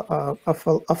have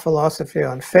a philosophy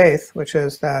on faith, which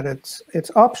is that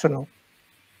it's optional.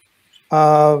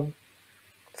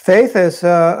 Faith is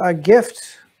a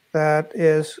gift that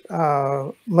is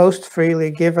most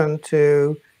freely given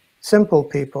to simple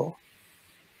people,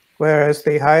 whereas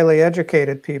the highly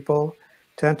educated people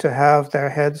tend to have their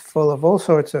heads full of all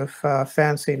sorts of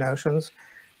fancy notions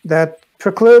that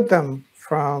preclude them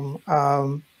from,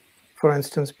 for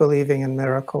instance, believing in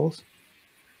miracles.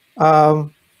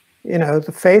 You know,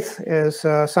 the faith is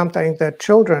something that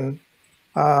children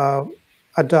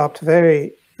adopt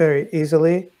very, very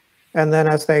easily. And then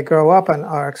as they grow up and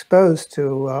are exposed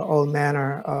to all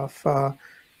manner of,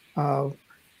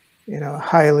 you know,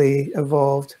 highly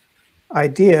evolved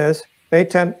ideas, they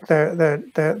tend,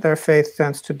 their faith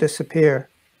tends to disappear,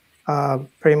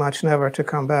 pretty much never to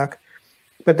come back.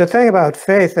 But the thing about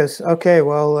faith is, okay,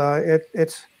 well,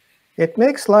 it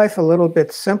makes life a little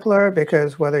bit simpler,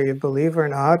 because whether you believe or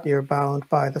not, you're bound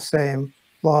by the same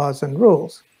laws and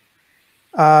rules.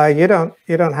 You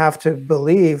don't have to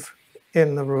believe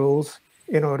in the rules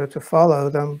in order to follow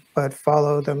them, but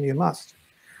follow them you must.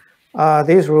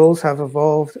 These rules have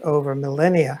evolved over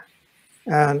millennia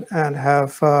and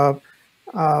have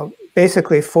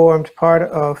basically formed part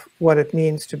of what it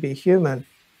means to be human.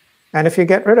 And if you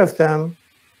get rid of them,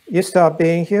 you stop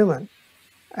being human,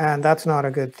 and that's not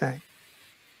a good thing.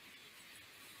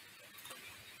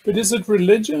 But is it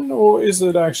religion or is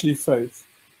it actually faith?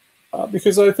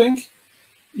 Because I think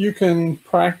you can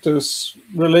practice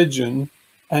religion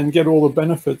and get all the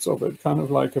benefits of it, kind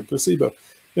of like a placebo.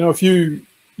 You know, a few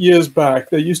years back,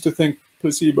 they used to think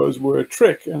placebos were a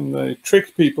trick, and they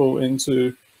tricked people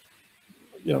into,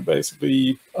 you know,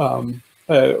 basically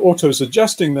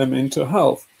auto-suggesting them into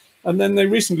health. And then they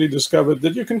recently discovered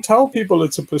that you can tell people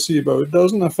it's a placebo. It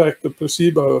doesn't affect the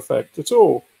placebo effect at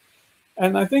all.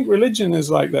 And I think religion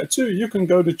is like that too. You can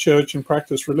go to church and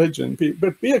practice religion,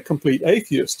 but be a complete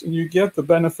atheist, and you get the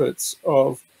benefits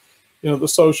of, you know, the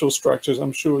social structures.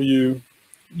 I'm sure you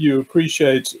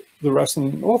appreciate the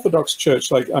Russian Orthodox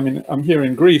Church. Like, I mean, I'm here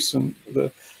in Greece, and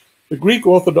the Greek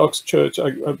Orthodox Church,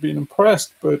 I've been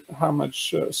impressed with how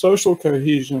much social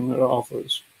cohesion it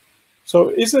offers. So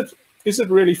is it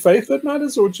really faith that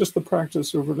matters, or just the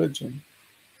practice of religion?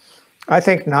 I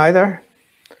think neither.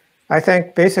 I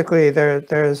think basically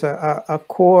there's a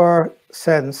core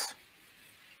sense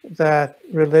that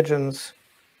religions,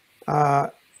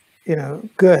 you know,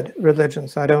 good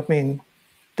religions, I don't mean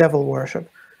devil worship,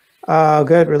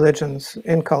 good religions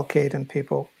inculcate in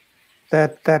people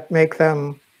that make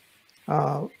them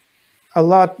a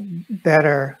lot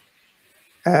better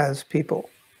as people.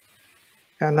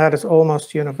 And that is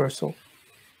almost universal.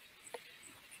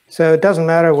 So it doesn't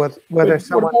matter whether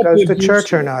someone goes to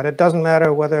church or not. It doesn't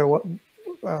matter whether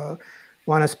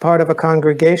one is part of a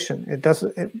congregation.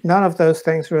 None of those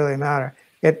things really matter.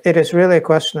 It is really a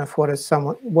question of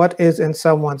what is in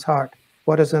someone's heart,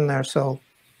 what is in their soul.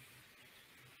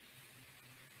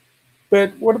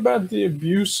 But what about the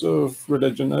abuse of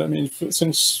religion? I mean,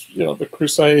 since, you know, the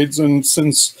Crusades and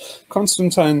since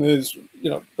Constantine, there's, you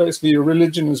know, basically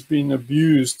religion has been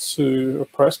abused to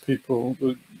oppress people.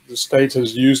 The state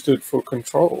has used it for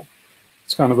control.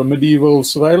 It's kind of a medieval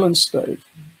surveillance state.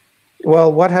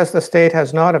 Well, what has the state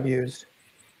has not abused?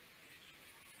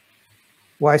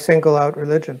 Why single out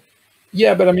religion?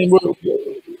 Yeah, but I mean,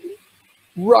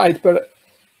 right, but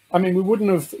I mean, we wouldn't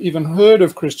have even heard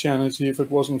of Christianity if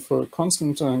it wasn't for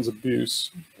Constantine's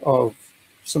abuse of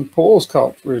St. Paul's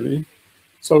cult, really.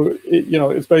 So, you know,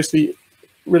 it's basically,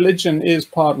 religion is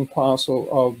part and parcel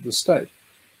of the state.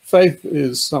 faith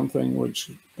is something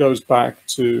which goes back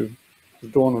to the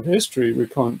dawn of history. We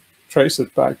can't trace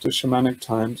it back to shamanic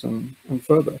times and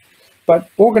further. But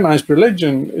organized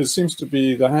religion seems to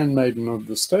be the handmaiden of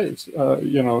the state.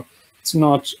 You know, it's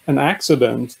not an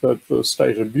accident that the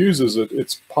state abuses it.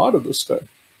 It's part of the state.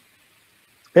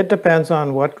 It depends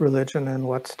on what religion and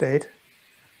what state.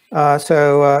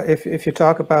 If you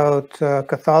talk about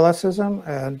Catholicism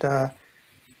and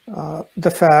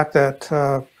the fact that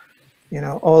you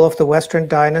know, all of the Western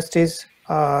dynasties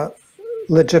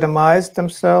legitimized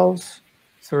themselves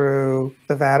through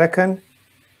the Vatican,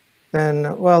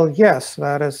 then, well, yes,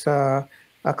 that is a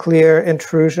clear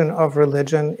intrusion of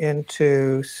religion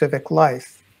into civic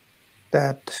life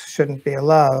that shouldn't be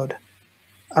allowed.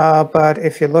 But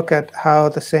if you look at how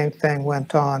the same thing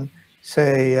went on,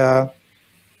 say,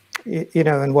 you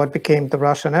know, in what became the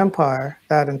Russian Empire,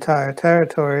 that entire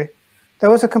territory, there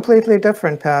was a completely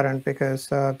different pattern because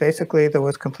basically there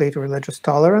was complete religious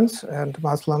tolerance, and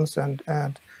Muslims and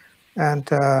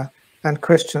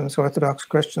Christians, Orthodox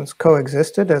Christians,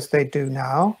 coexisted as they do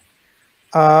now.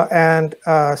 And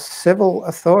civil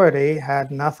authority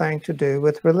had nothing to do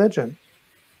with religion.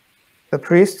 The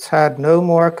priests had no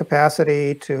more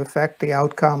capacity to affect the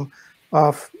outcome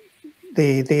of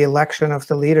the election of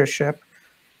the leadership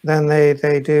than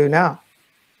they do now.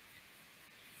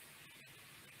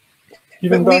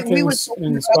 Even back in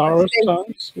Tsarist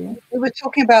times? Yeah. We were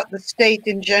talking about the state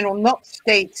in general, not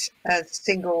states as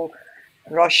single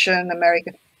Russian,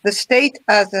 American. The state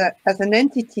as an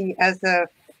entity, as a,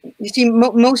 you see,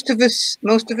 most of us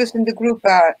in the group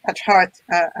are at heart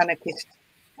anarchists,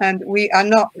 and we are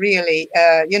not really.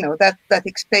 You know, that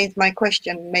explains my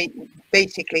question.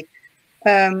 Basically,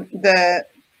 I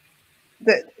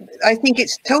think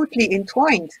it's totally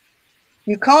entwined.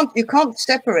 You can't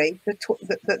separate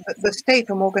the state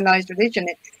from organized religion.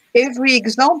 Every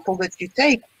example that you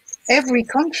take, every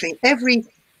country,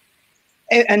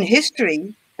 and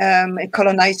history,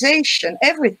 colonization,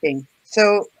 everything.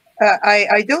 So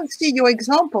I don't see your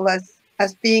example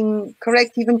as being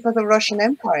correct even for the Russian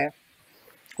Empire.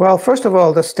 Well, first of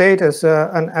all, the state is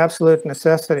an absolute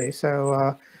necessity.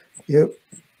 So you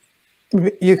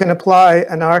can apply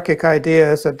anarchic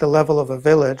ideas at the level of a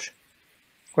village,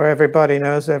 where everybody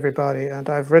knows everybody, and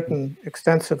I've written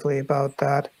extensively about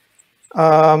that.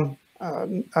 I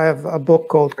have a book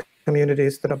called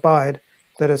Communities That Abide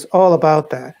that is all about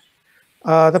that.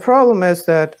 The problem is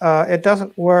that it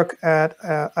doesn't work at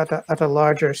a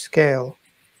larger scale.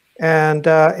 And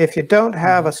if you don't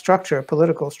have a structure, a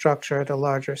political structure at a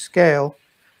larger scale,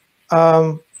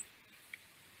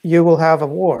 you will have a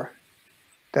war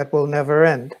that will never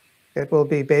end. It will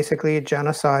be basically a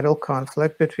genocidal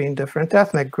conflict between different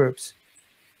ethnic groups.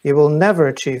 You will never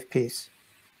achieve peace,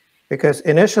 because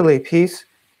initially peace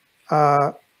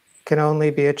can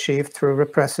only be achieved through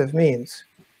repressive means.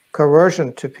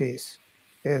 Coercion to peace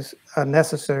is a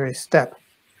necessary step.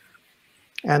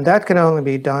 And that can only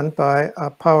be done by a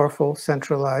powerful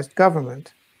centralized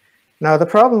government. Now, the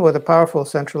problem with a powerful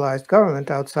centralized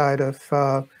government outside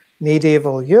of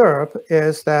medieval Europe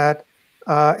is that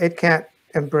it can't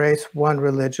embrace one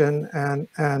religion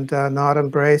and not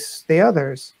embrace the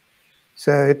others.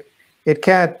 So it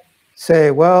can't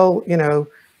say, well, you know,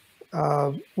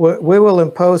 we will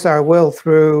impose our will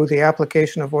through the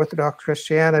application of Orthodox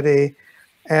Christianity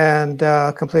and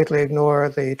completely ignore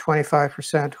the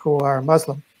 25% who are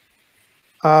Muslim.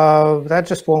 That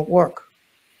just won't work.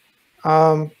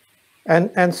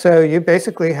 And so you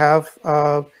basically have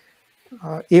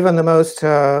even the most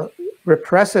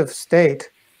repressive state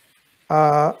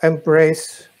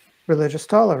embrace religious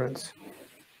tolerance,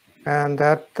 and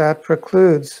that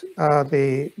precludes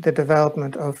the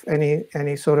development of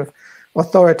any sort of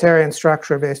authoritarian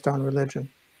structure based on religion.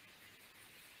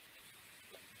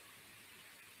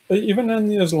 Even in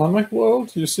the Islamic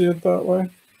world, you see it that way?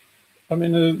 I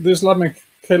mean, the Islamic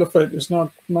Caliphate is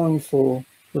not known for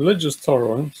religious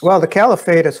tolerance. Well, the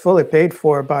Caliphate is fully paid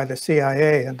for by the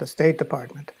CIA and the State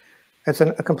Department. It's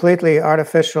a completely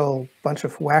artificial bunch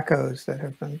of wackos that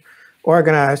have been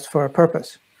organized for a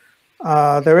purpose.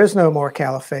 There is no more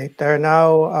caliphate. There are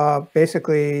now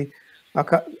basically,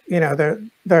 you know,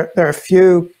 there are a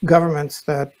few governments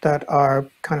that are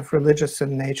kind of religious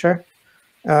in nature.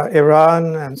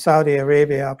 Iran and Saudi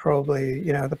Arabia are probably,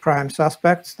 you know, the prime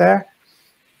suspects there.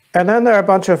 And then there are a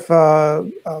bunch of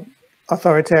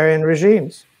authoritarian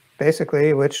regimes,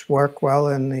 basically, which work well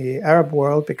in the Arab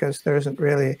world because there isn't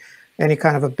really any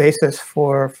kind of a basis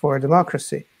for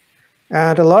democracy.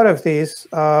 And a lot of these,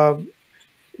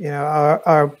 you know,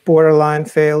 are borderline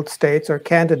failed states or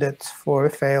candidates for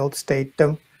failed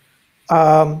statedom.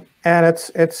 And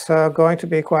it's going to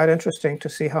be quite interesting to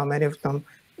see how many of them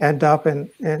end up in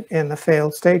the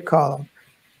failed state column.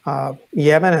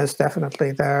 Yemen is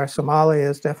definitely there. Somalia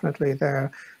is definitely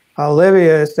there.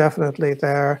 Libya is definitely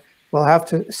there. We'll have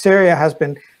to. Syria has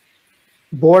been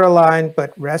borderline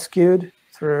but rescued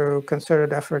through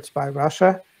concerted efforts by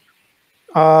Russia.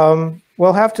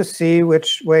 We'll have to see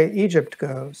which way Egypt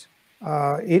goes.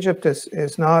 Egypt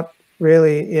is not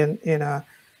really in a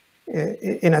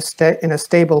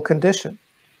stable condition.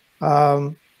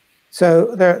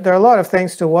 So there are a lot of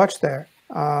things to watch there.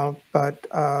 But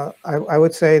I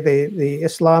would say the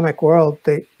Islamic world,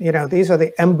 these are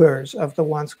the embers of the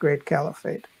once great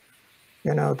caliphate,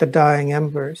 the dying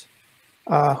embers.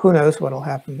 Who knows what will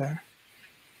happen there?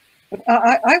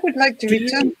 I would like to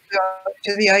return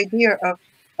to the idea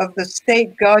of the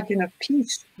state guardian of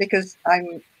peace, because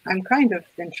I'm kind of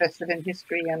interested in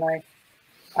history, and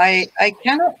I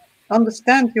cannot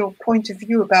understand your point of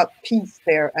view about peace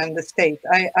there and the state.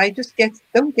 I just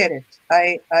don't get it.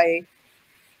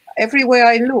 Everywhere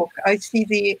I look, I see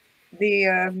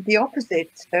the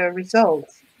opposite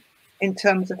results in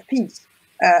terms of peace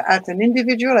at an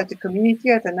individual, at a community,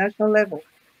 at a national level.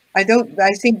 I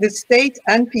think the state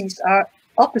and peace are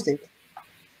opposite.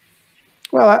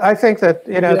 Well, I think that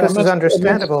this is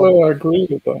understandable. I agree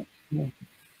with that. Yeah.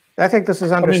 I think this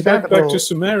is understandable. I mean, back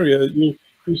to Sumeria,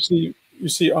 you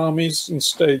see armies and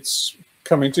states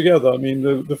coming together. I mean,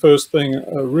 the first thing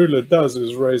a ruler does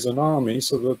is raise an army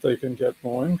so that they can get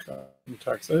more income and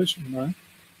taxation, right?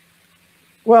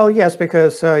 Well, yes,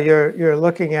 because you're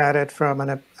looking at it from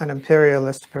an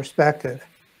imperialist perspective,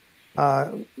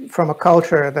 from a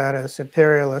culture that is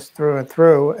imperialist through and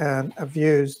through and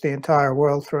views the entire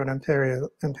world through an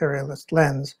imperialist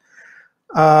lens.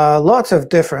 Lots of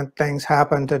different things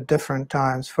happened at different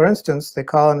times. For instance, the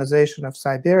colonization of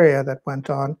Siberia that went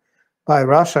on by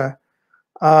Russia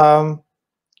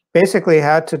basically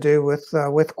had to do with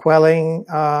quelling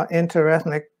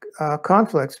interethnic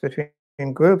conflicts between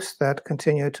groups that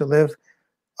continue to live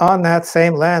on that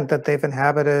same land that they've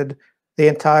inhabited the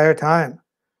entire time.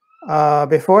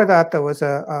 Before that, there was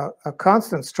a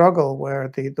constant struggle where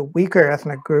the weaker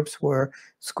ethnic groups were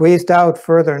squeezed out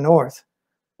further north,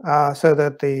 so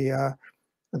that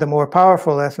the more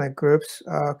powerful ethnic groups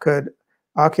could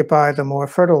occupy the more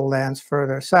fertile lands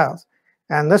further south.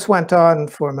 And this went on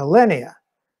for millennia.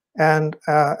 And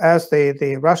as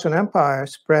the Russian Empire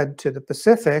spread to the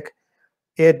Pacific,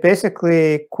 it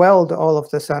basically quelled all of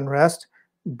this unrest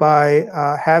by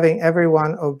having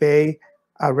everyone obey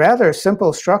a rather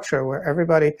simple structure where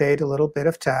everybody paid a little bit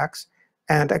of tax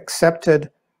and accepted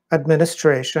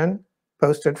administration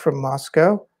posted from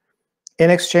Moscow in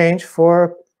exchange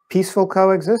for peaceful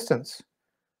coexistence.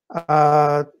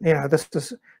 This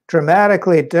is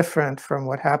dramatically different from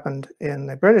what happened in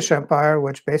the British Empire,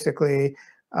 which basically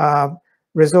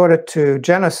resorted to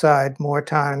genocide more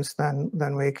times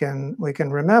than we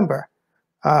can remember.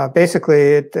 Basically,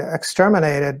 it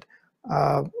exterminated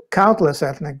countless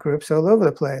ethnic groups all over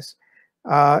the place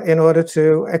in order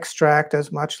to extract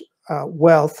as much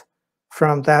wealth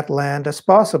from that land as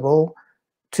possible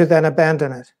to then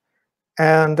abandon it.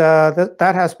 And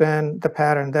that has been the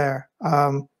pattern there.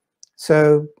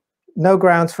 So no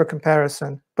grounds for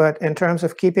comparison. But in terms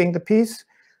of keeping the peace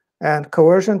and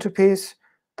coercion to peace,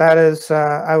 that is,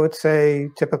 I would say,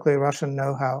 typically Russian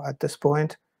know-how at this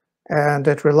point. And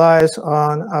it relies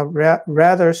on a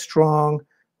rather strong,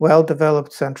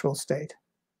 well-developed central state.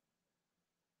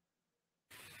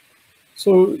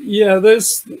 So, yeah,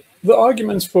 there's the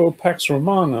arguments for Pax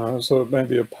Romana, so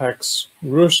maybe a Pax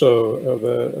Russo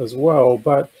there as well,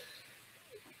 but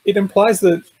it implies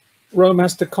that Rome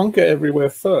has to conquer everywhere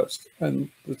first, and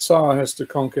the Tsar has to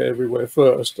conquer everywhere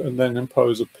first, and then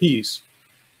impose a peace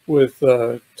with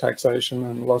taxation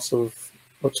and lots of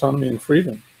autonomy and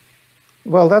freedom.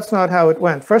 Well, that's not how it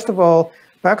went. First of all,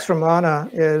 Pax Romana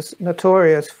is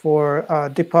notorious for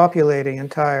depopulating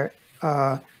entire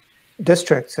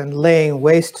districts and laying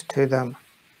waste to them.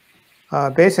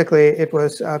 Basically, it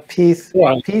was peace.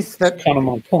 Yeah, peace that kind of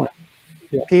my point.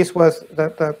 Yeah. Peace was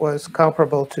that was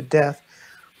comparable to death,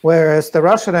 whereas the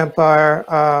Russian Empire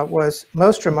was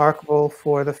most remarkable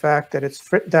for the fact that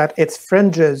its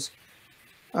fringes,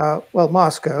 well,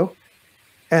 Moscow,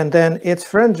 and then its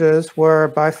fringes were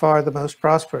by far the most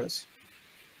prosperous.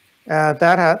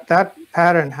 That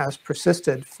pattern has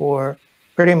persisted for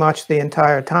pretty much the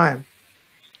entire time.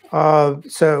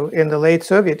 So in the late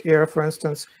Soviet era, for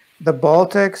instance, the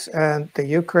Baltics and the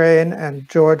Ukraine and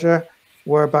Georgia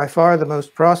were by far the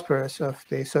most prosperous of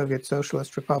the Soviet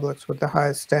socialist republics with the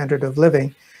highest standard of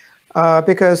living,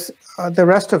 because the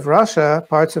rest of Russia,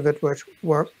 parts of it which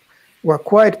were were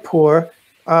quite poor,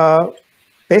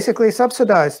 basically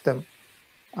subsidized them,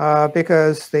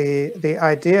 because the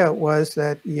idea was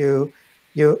that you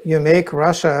make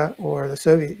Russia or the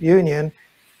Soviet Union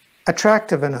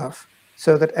attractive enough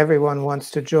so that everyone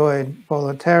wants to join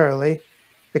voluntarily,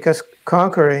 because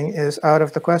conquering is out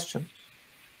of the question.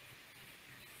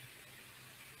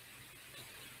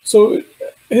 So,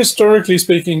 historically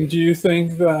speaking, do you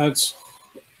think that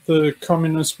the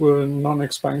communists were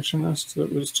non-expansionists?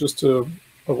 It was just a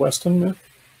Western myth?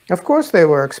 Of course they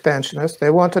were expansionists. They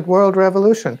wanted world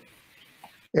revolution.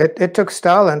 It took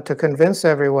Stalin to convince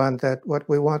everyone that what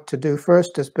we want to do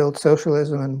first is build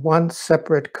socialism in one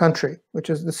separate country, which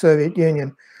is the Soviet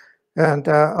Union. And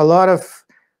a lot of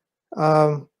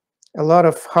hardcore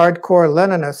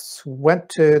Leninists went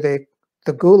to the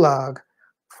Gulag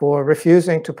for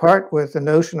refusing to part with the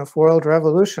notion of world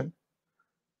revolution.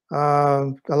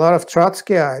 A lot of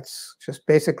Trotskyites just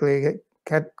basically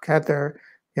had their,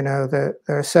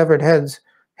 their severed heads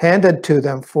handed to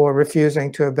them for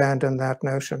refusing to abandon that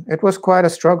notion. It was quite a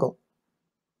struggle,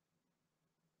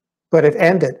 but it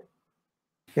ended.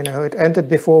 It ended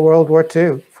before World War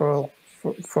II for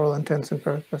all intents and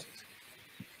purposes.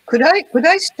 Could I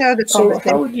start the conversation? So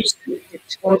how would you?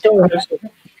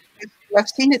 I've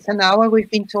seen it's an hour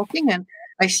we've been talking, and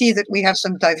I see that we have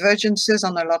some divergences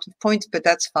on a lot of points, but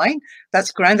that's fine.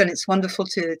 That's grand, and it's wonderful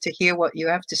to hear what you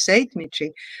have to say,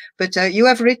 Dmitry. But you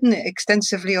have written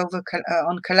extensively over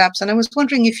on collapse, and I was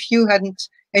wondering if you hadn't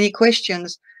any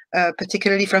questions,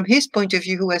 particularly from his point of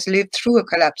view, who has lived through a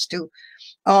collapse too,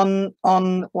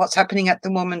 on what's happening at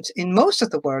the moment in most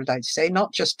of the world, I'd say,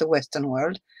 not just the Western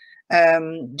world,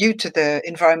 due to the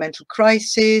environmental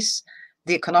crisis,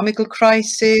 the economical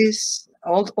crisis,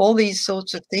 all these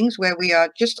sorts of things where we are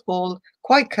just all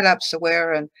quite collapse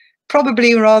aware and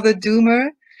probably rather doomers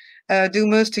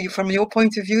to you from your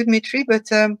point of view, Dmitry. But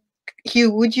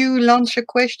Hugh, would you launch a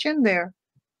question there?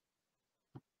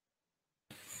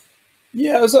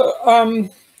 Yeah, so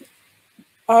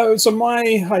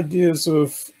my ideas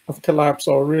of collapse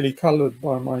are really colored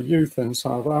by my youth in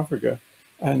South Africa,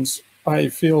 and I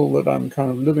feel that I'm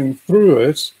kind of living through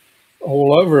it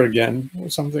all over again,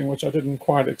 something which I didn't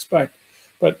quite expect.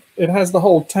 But it has the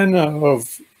whole tenor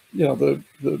of, the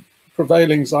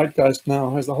prevailing zeitgeist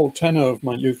now has the whole tenor of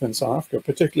my youth in South Africa,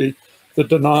 particularly the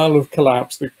denial of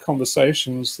collapse. The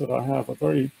conversations that I have are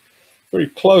very, very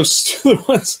close to the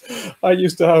ones I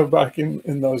used to have back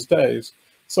in those days.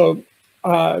 So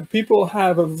people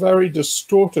have a very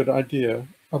distorted idea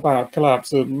about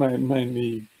collapse that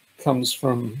mainly comes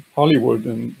from Hollywood,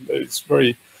 and it's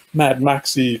very Mad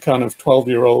Maxy kind of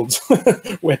 12-year-old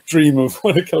wet dream of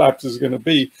what a collapse is going to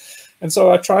be. And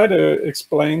so I try to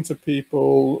explain to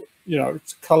people,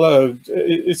 it's color,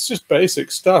 it's just basic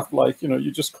stuff, like,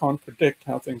 you just can't predict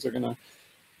how things are going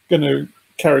to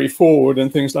carry forward,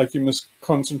 and things like you must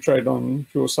concentrate on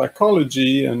your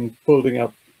psychology and building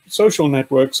up social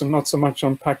networks, and not so much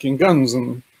on packing guns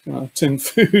and tin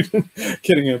food and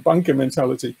getting a bunker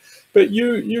mentality. But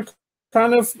you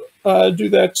kind of do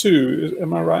that too,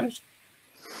 am I right?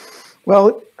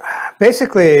 Well,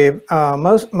 basically,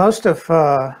 most of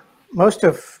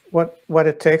what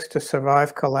it takes to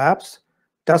survive collapse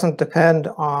doesn't depend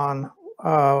on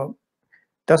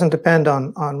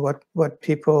what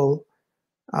people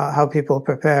how people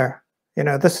prepare.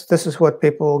 This is what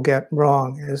people get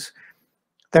wrong, is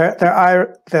they're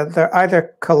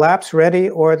either collapse ready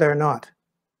or they're not.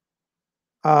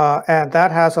 And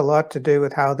that has a lot to do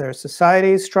with how their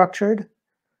society is structured,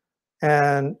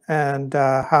 and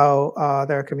how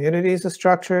their communities are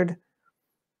structured,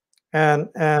 and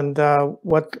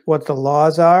what the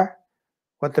laws are,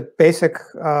 what the basic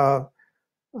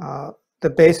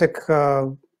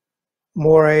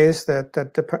mores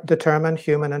that determine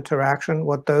human interaction,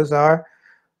 what those are,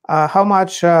 how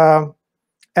much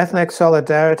ethnic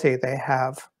solidarity they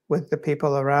have with the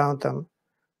people around them.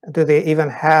 Do they even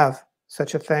have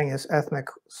such a thing as ethnic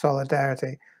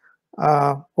solidarity?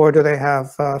 Or do they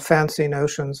have fancy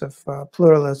notions of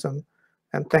pluralism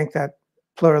and think that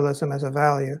pluralism is a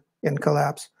value in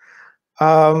collapse?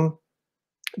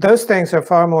 Those things are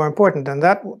far more important, and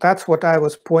that's what I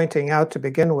was pointing out to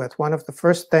begin with. One of the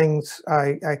first things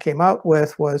I came out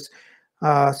with was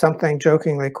something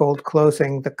jokingly called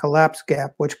Closing the Collapse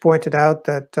Gap, which pointed out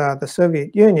that the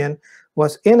Soviet Union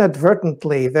was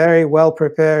inadvertently very well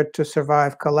prepared to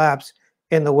survive collapse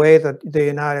in the way that the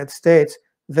United States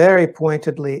very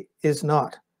pointedly is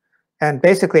not. And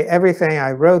basically everything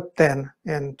I wrote then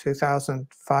in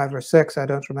 2005 or 6, I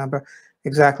don't remember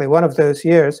exactly, one of those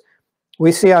years,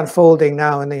 we see unfolding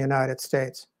now in the United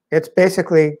States. It's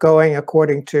basically going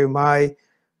according to my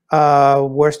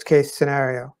worst case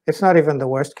scenario. It's not even the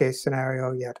worst case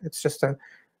scenario yet. It's just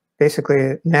basically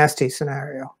a nasty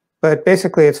scenario. But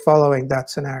basically it's following that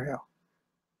scenario.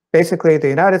 Basically the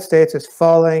United States is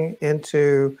falling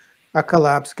into a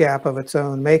collapse gap of its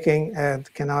own making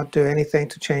and cannot do anything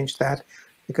to change that,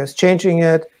 because changing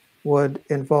it would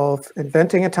involve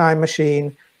inventing a time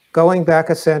machine, going back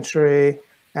a century,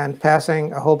 and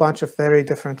passing a whole bunch of very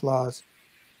different laws.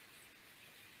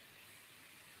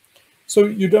 So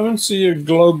you don't see a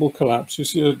global collapse. You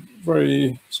see a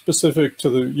very specific to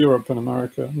the Europe and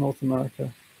America, North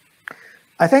America.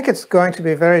 I think it's going to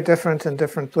be very different in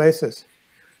different places.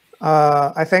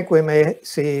 I think we may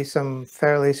see some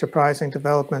fairly surprising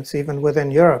developments even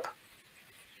within Europe.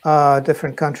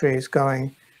 Different countries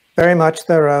going very much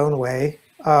their own way,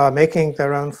 making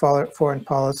their own foreign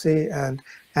policy and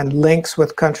links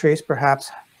with countries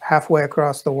perhaps halfway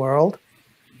across the world.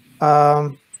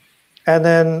 And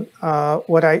then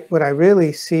what I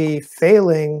really see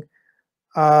failing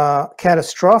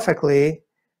catastrophically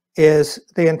is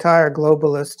the entire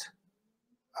globalist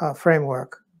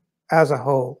framework as a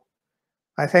whole.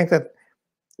 I think that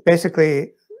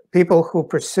basically people who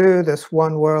pursue this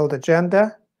one world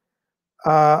agenda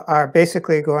are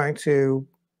basically going to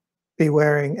be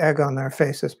wearing egg on their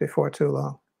faces before too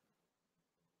long.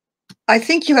 I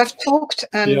think you have talked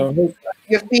and you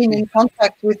have been in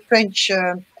contact with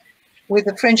with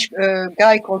a French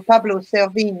guy called Pablo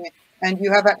Servigne, and you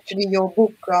have actually your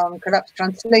book Collapse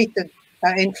translated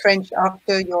in French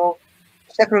after your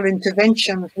several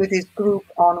interventions with his group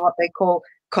on what they call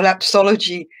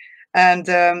collapsology. And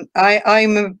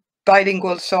I'm a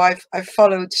bilingual, so I've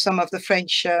followed some of the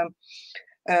French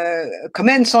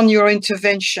comments on your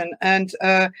intervention, and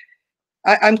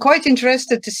I'm quite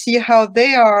interested to see how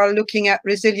they are looking at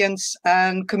resilience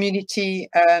and community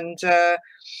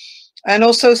and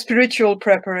also spiritual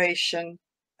preparation.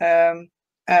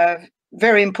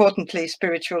 Very importantly,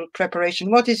 spiritual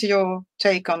preparation. What is your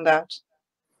take on that?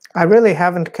 I really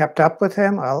haven't kept up with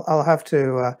him. I'll have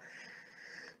to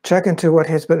check into what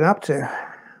he's been up to,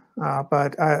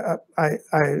 but I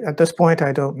at this point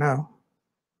I don't know.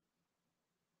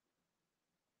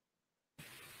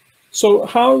 So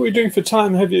how are we doing for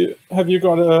time? Have you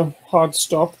got a hard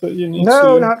stop that you need to?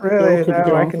 No, not really.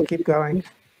 No, I can keep going.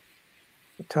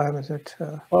 What time is it?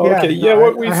 Oh, yeah, okay. Yeah,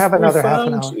 what I have another half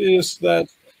an hour. Found is that.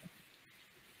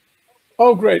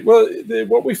 Oh, great. Well,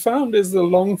 what we found is the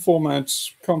long format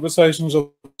conversations are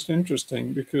most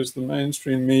interesting because the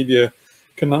mainstream media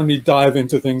can only dive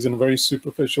into things in a very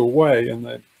superficial way, and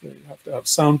they have to have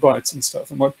sound bites and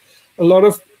stuff. And what a lot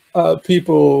of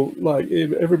people, like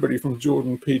everybody from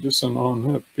Jordan Peterson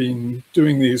on, have been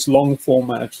doing these long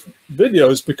format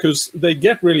videos because they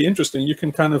get really interesting. You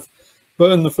can kind of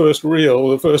burn the first reel,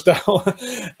 the first hour,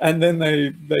 and then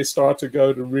they start to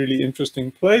go to really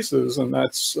interesting places, and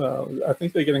that's I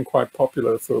think they're getting quite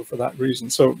popular for that reason.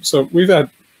 So we've had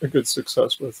a good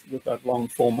success with that long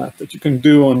format that you can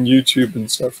do on YouTube and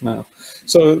stuff now.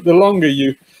 So the longer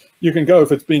you can go,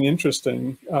 if it's being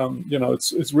interesting, you know,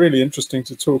 it's really interesting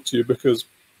to talk to you, because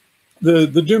the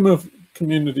Duma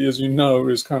community, as you know,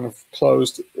 is kind of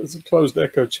closed. It's a closed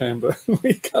echo chamber.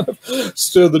 We kind of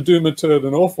stir the Duma turd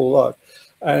an awful lot,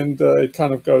 and it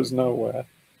kind of goes nowhere.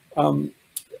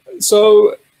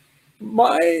 So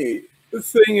my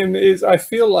thing is, I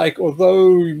feel like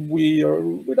although we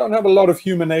don't have a lot of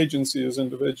human agency as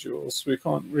individuals, we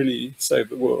can't really save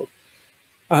the world.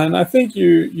 And I think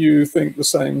you think the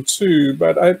same too,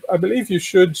 but I believe you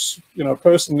should, you know,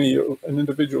 personally, an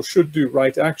individual should do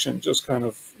right action, just kind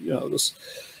of, you know, this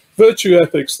virtue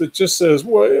ethics that just says,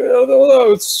 well,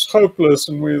 although it's hopeless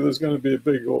and there's going to be a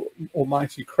big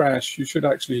almighty crash, you should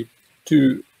actually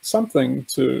do something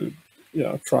to, you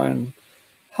know, try and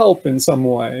help in some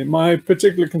way. My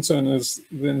particular concern is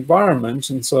the environment,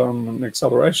 and so I'm an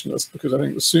accelerationist, because I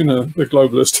think the sooner the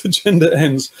globalist agenda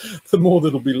ends, the more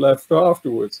that'll be left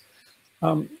afterwards.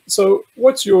 So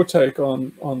what's your take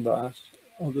on that,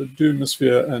 on the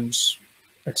doomosphere and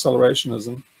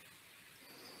accelerationism?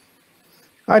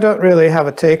 I don't really have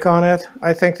a take on it.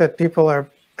 I think that people are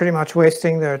pretty much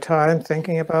wasting their time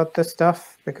thinking about this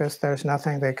stuff because there's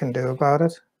nothing they can do about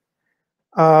it.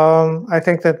 I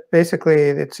think that basically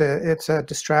it's a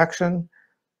distraction.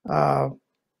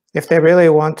 If they really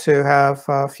want to have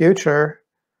a future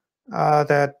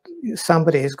that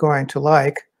somebody is going to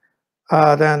like,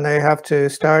 then they have to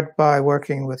start by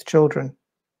working with children.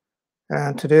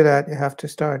 And to do that, you have to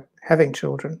start having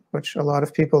children, which a lot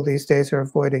of people these days are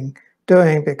avoiding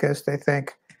doing because they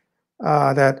think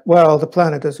that, well, the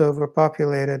planet is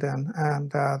overpopulated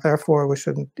and therefore we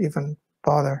shouldn't even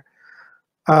bother.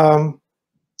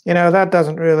 You know, that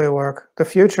doesn't really work. The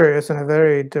future is, in a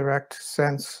very direct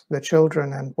sense, the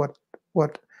children and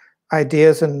what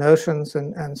ideas and notions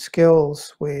and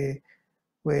skills we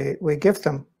give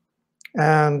them.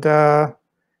 And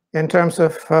in terms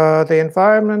of the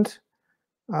environment,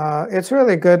 it's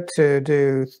really good to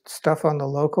do stuff on the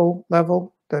local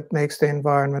level that makes the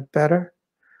environment better.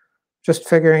 Just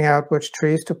figuring out which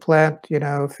trees to plant, you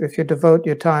know, if you devote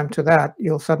your time to that,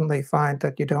 you'll suddenly find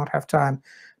that you don't have time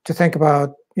to think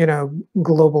about, you know,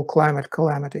 global climate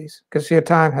calamities, because your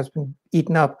time has been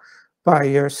eaten up by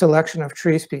your selection of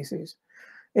tree species.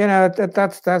 You know,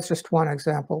 that's just one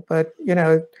example. But, you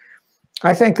know,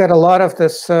 I think that a lot of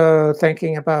this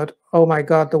thinking about, oh my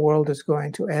God, the world is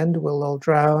going to end, we'll all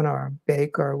drown or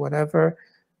bake or whatever,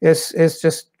 is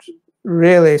just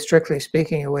really, strictly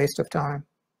speaking, a waste of time.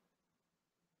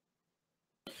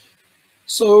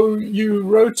 So you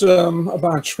wrote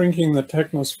about shrinking the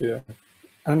technosphere,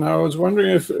 and I was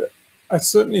wondering if, I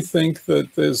certainly think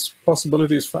that there's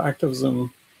possibilities for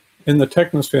activism in the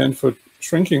technosphere and for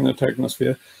shrinking the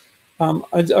technosphere.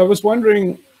 I was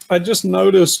wondering, I just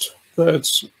noticed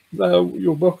that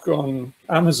your book on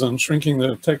Amazon, Shrinking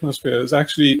the Technosphere, has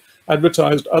actually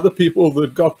advertised other people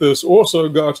that got this also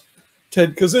got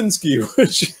Ted Kaczynski,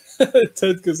 which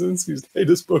Ted Kaczynski's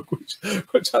latest book,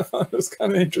 which I found was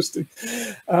kind of interesting.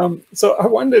 So I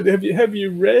wondered, have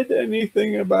you read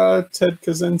anything about Ted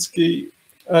Kaczynski?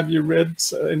 Have you read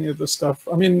any of the stuff?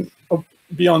 I mean,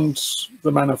 beyond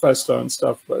the manifesto and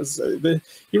stuff, but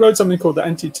he wrote something called The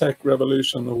Anti-Tech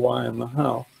Revolution, The Why and the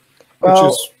How,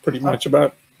 which is pretty much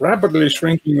about rapidly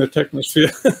shrinking the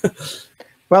technosphere.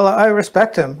 Well, I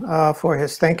respect him for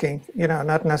his thinking, you know,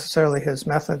 not necessarily his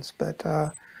methods, but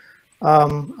I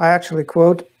actually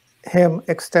quote him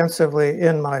extensively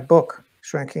in my book,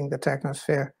 Shrinking the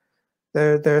Technosphere.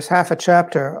 There's half a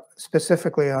chapter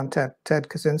specifically on Ted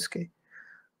Kaczynski.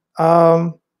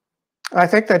 I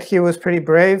think that he was pretty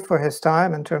brave for his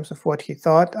time in terms of what he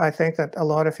thought. I think that a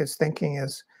lot of his thinking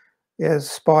is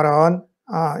spot on.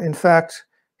 In fact,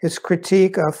 his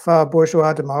critique of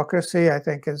bourgeois democracy, I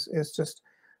think, is just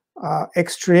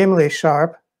extremely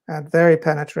sharp and very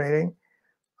penetrating.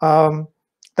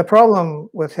 The problem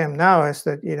with him now is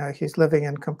that, you know, he's living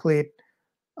in complete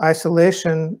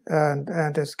isolation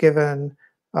and is given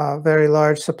a very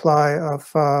large supply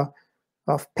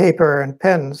of paper and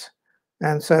pens.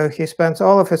 And so he spends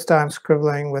all of his time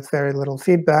scribbling with very little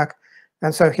feedback.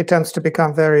 And so he tends to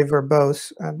become very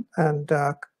verbose and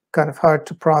kind of hard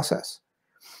to process.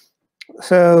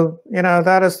 So, you know,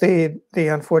 that is the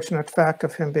unfortunate fact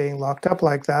of him being locked up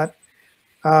like that.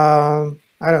 I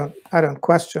don't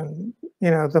question, you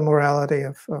know, the morality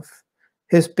of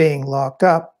his being locked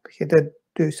up. He did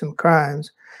do some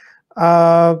crimes.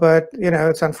 But, you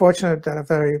know, it's unfortunate that a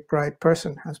very bright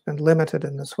person has been limited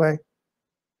in this way.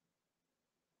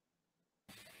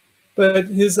 But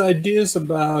his ideas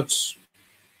about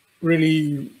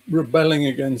really rebelling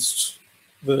against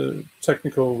the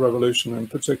technical revolution, and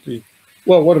particularly,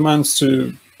 well, what amounts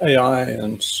to AI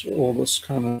and all this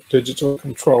kind of digital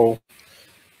control,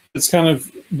 it's kind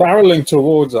of barreling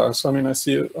towards us. I mean, I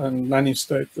see a nanny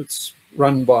state that's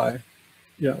run by,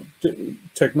 you know,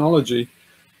 technology.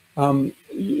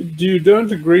 You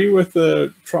don't agree with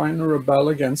the trying to rebel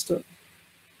against it?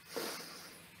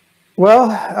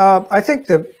 Well, I think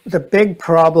the big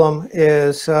problem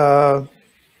is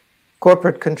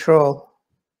corporate control.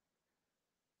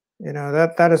 You know,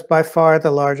 that is by far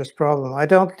the largest problem. I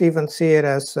don't even see it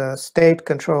as state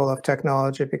control of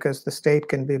technology, because the state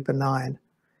can be benign.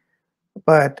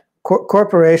 But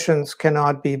corporations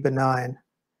cannot be benign.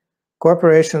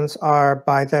 Corporations are,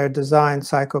 by their design,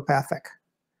 psychopathic.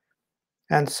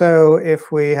 And so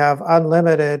if we have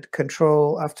unlimited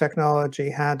control of technology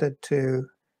handed to,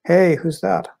 hey, who's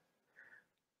that?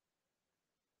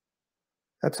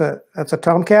 That's a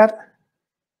tomcat?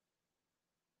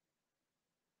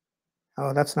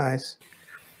 Oh, that's nice.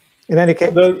 In any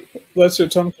case, that's your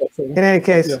tomcat. In any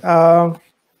case, yeah.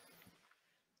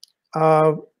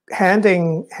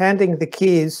 Handing the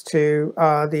keys to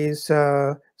these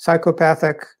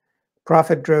psychopathic,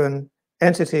 profit-driven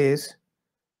entities,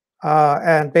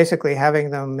 and basically having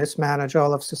them mismanage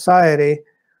all of society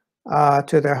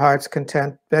to their heart's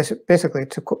content, basically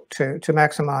to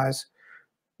maximize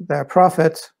their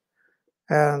profits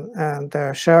and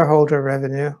their shareholder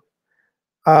revenue,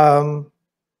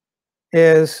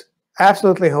 is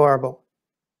absolutely horrible.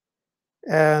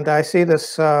 And I see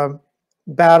this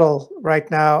battle right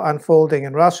now unfolding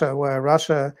in Russia, where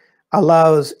Russia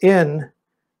allows in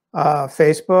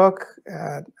Facebook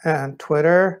and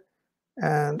Twitter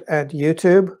and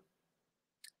YouTube.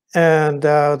 And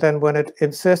then when it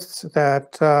insists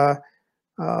that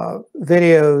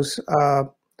videos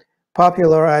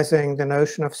popularizing the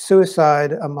notion of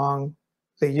suicide among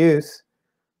the youth,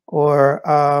 or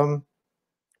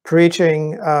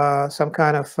preaching some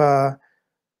kind of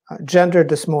gender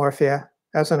dysmorphia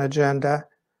as an agenda,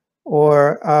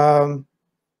 or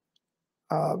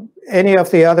any of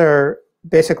the other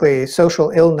basically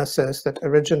social illnesses that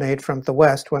originate from the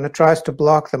West. When it tries to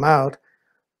block them out,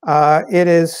 it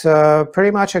is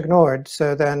pretty much ignored.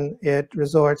 So then it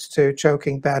resorts to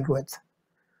choking bandwidth.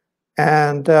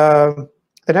 And the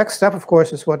next step, of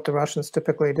course, is what the Russians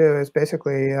typically do, is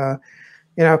basically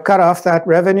cut off that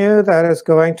revenue that is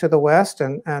going to the West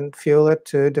and fuel it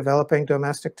to developing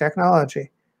domestic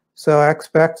technology. So I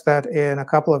expect that in a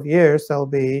couple of years, there'll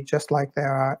be, just like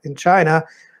there are in China,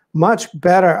 much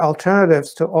better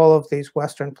alternatives to all of these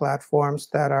Western platforms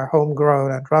that are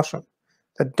homegrown and Russian,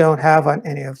 that don't have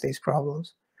any of these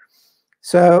problems.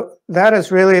 So that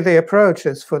is really the approach,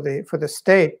 is for the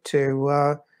state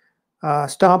to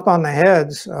stomp on the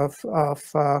heads of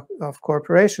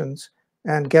corporations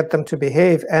and get them to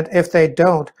behave, and if they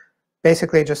don't,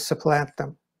 basically just supplant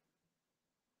them.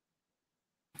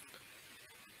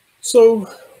 So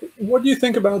what do you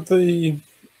think about the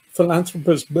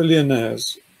philanthropist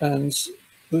billionaires? And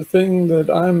the thing that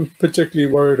I'm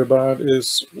particularly worried about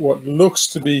is what looks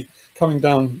to be coming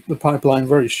down the pipeline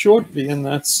very shortly, and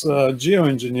that's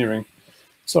geoengineering.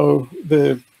 So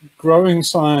the growing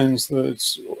signs that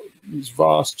these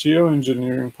vast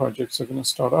geoengineering projects are going to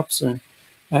start up soon.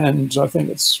 And I think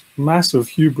it's massive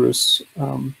hubris.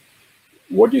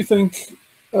 What do you think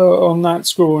on that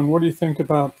score, and what do you think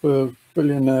about the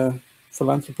billionaire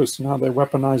philanthropists and how they're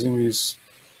weaponizing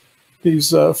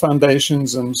these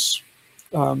foundations and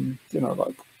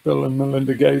like Bill and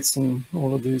Melinda Gates and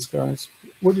all of these guys?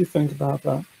 What do you think about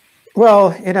that?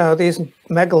 Well, these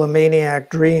megalomaniacal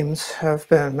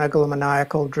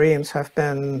dreams have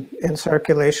been in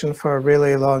circulation for a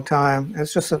really long time.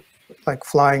 It's just like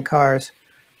flying cars.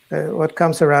 What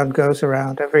comes around goes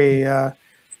around.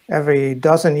 Every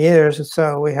dozen years or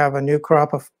so, we have a new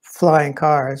crop of flying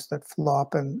cars that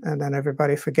flop, and then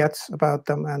everybody forgets about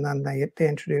them, and then they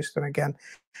introduce them again.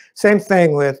 Same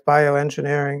thing with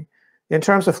bioengineering. In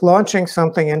terms of launching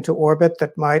something into orbit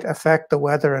that might affect the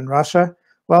weather in Russia,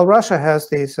 well, Russia has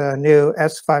these new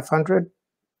S-500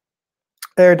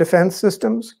 air defense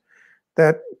systems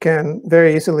that can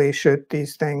very easily shoot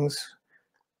these things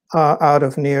out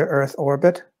of near-Earth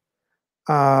orbit.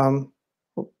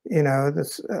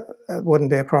 This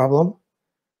wouldn't be a problem.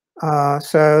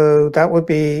 So that would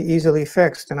be easily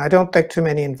fixed. And I don't think too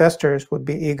many investors would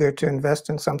be eager to invest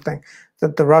in something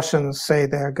that the Russians say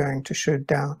they're going to shoot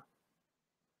down.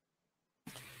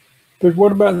 But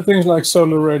what about things like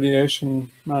solar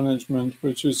radiation management,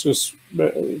 which is just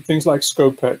things like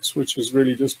Scopex, which is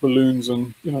really just balloons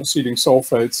and seeding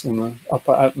sulfates in the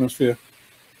upper atmosphere,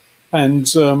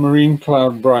 and marine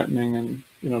cloud brightening, and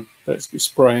basically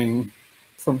spraying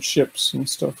from ships and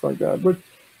stuff like that.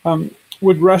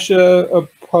 Would Russia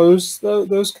oppose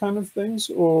those kind of things,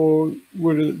 or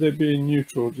would they be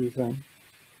neutral, do you think?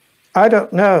 I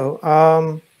don't know.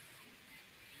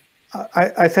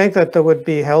 I think that there would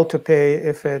be hell to pay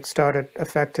if it started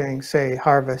affecting, say,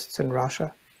 harvests in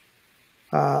Russia.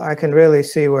 I can really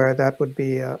see where that would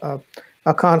be a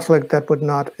conflict that would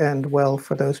not end well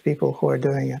for those people who are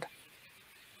doing it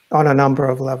on a number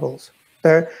of levels.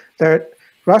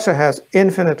 Russia has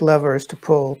infinite levers to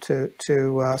pull to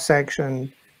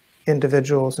sanction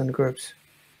individuals and groups,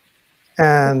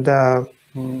 and I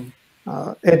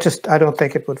don't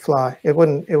think it would fly. It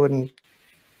wouldn't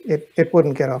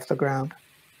get off the ground.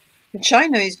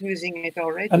 China is using it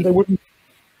already. And they wouldn't.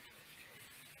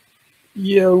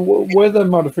 Yeah, weather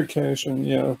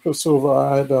modification, for silver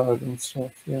iodide and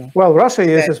stuff, yeah. Well, Russia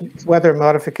uses weather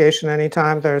modification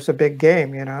anytime there's a big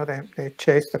game, they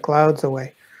chase the clouds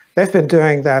away. They've been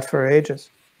doing that for ages.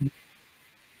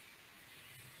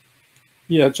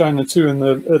 Yeah, China too.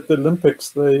 At the Olympics,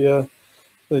 they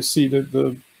seeded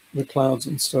the clouds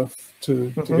and stuff to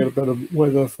get a better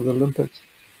weather for the Olympics.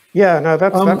 Yeah, no,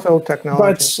 that's old technology.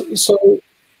 But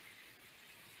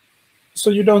so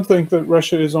you don't think that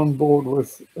Russia is on board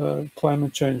with a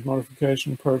climate change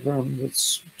modification program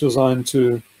that's designed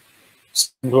to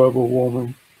stem global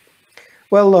warming?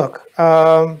 Well, look,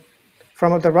 from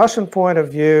the Russian point of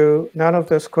view, none of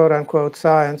this quote-unquote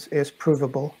science is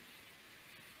provable.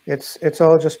 It's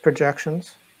all just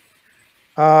projections.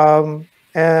 And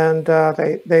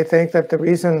they think that the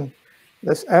reason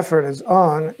this effort is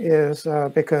on is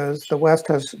because the West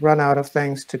has run out of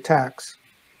things to tax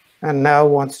and now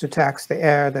wants to tax the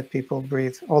air that people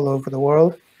breathe all over the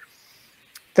world.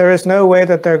 There is no way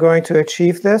that they're going to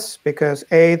achieve this because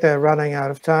A, they're running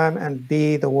out of time, and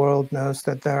B, the world knows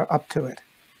that they're up to it.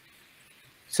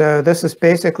 So this is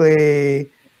basically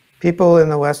people in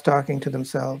the West talking to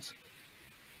themselves.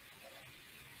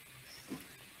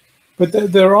 But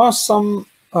there are some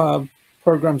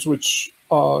programs which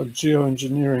are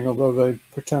geoengineering, although they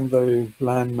pretend they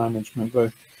land management.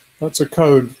 That's a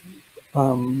code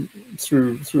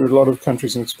through a lot of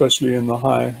countries, and especially in the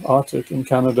high Arctic, in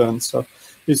Canada and stuff.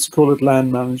 It's to call it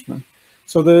land management.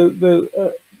 So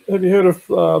have you heard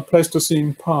of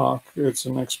Pleistocene Park? It's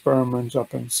an experiment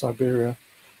up in Siberia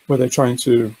where they're trying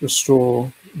to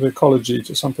restore the ecology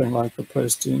to something like the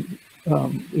Pleistocene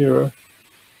era.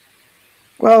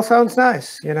 Well, sounds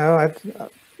nice. You know,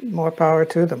 more power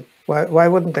to them. Why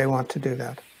wouldn't they want to do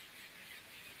that?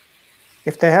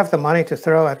 If they have the money to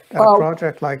throw at a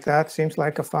project like that, seems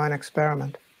like a fine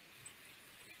experiment.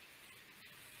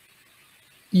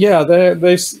 Yeah,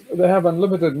 they have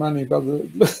unlimited money by the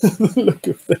look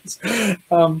of things.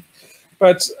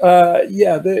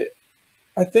 Yeah,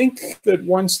 I think that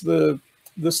once the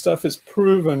stuff is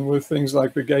proven with things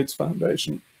like the Gates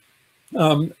Foundation,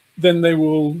 then they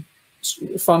will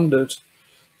fund it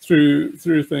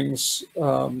through things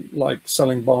like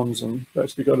selling bonds and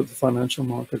basically go to the financial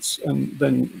markets and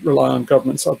then rely on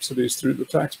government subsidies through the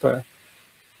taxpayer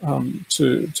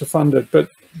to fund it. But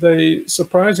they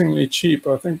surprisingly cheap.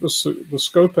 I think the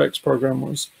Scopex program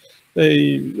was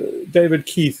David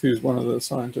Keith, who's one of the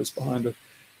scientists behind it,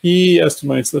 he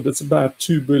estimates that it's about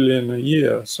 $2 billion a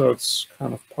year, so it's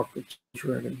kind of pocket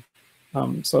trading.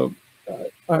 So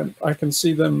I can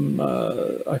see them.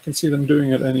 I can see them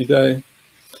doing it any day,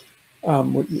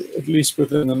 at least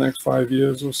within the next 5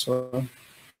 years or so.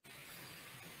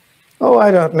 Oh,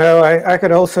 I don't know. I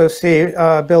could also see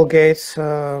Bill Gates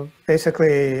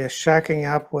basically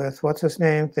shacking up with what's his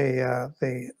name,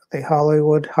 the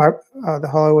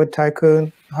Hollywood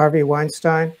tycoon Harvey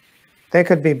Weinstein. They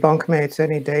could be bunkmates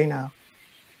any day now.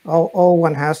 All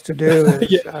one has to do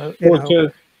is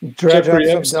dredge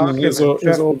up some documents.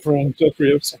 His old friend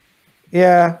Jeffrey Epstein.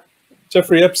 Yeah,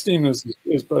 Jeffrey Epstein is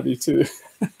his buddy too.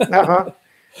 No,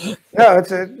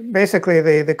 it's basically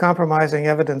the compromising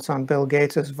evidence on Bill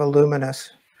Gates is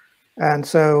voluminous, and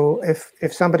so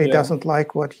if somebody doesn't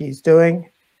like what he's doing,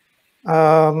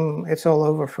 it's all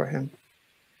over for him.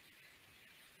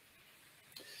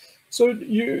 So do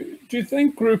you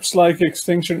think groups like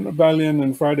Extinction Rebellion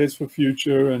and Fridays for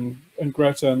Future and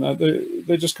Greta and that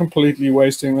they're just completely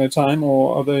wasting their time,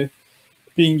 or are they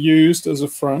being used as a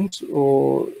front,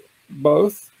 or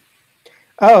both?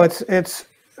 Oh, it's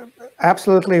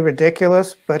absolutely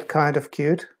ridiculous, but kind of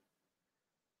cute.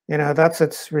 You know, that's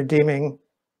its redeeming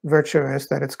virtue, is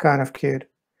that it's kind of cute.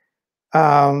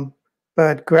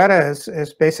 But Greta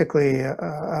is basically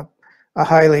a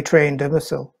highly trained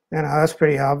imbecile. You know, that's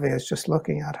pretty obvious just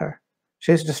looking at her.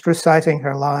 She's just reciting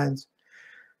her lines.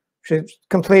 She's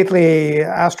completely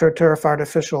astroturf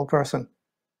artificial person.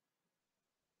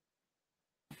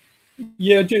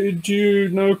 Yeah, do you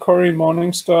know Cory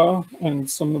Morningstar and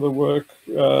some of the work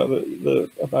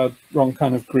about Wrong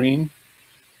Kind of Green?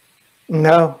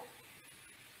 No.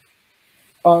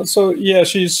 So yeah,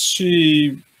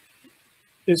 she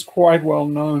is quite well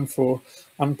known for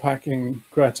unpacking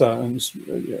Greta, and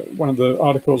one of the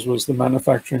articles was The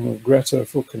Manufacturing of Greta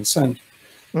for Consent.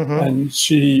 Mm-hmm. And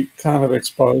she kind of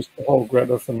exposed the whole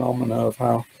Greta phenomena of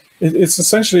how it's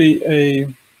essentially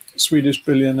a Swedish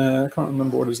billionaire, I can't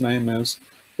remember what his name is,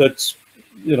 that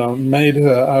made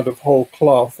her out of whole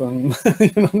cloth and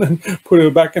then put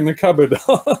her back in the cupboard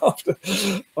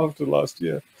after last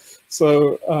year.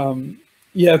 So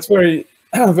yeah, it's very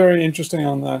very interesting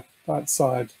on that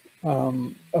side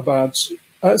about.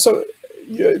 So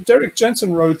Derek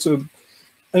Jensen wrote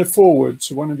a foreword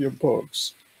to one of your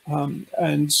books,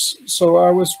 and so I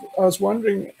was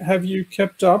wondering, have you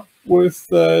kept up with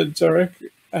Derek?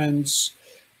 And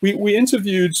we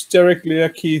interviewed Derek, Leah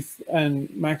Keith, and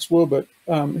Max Wilbert.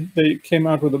 They came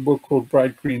out with a book called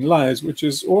Bright Green Lies, which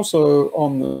is also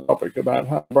on the topic about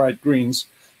how bright greens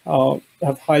have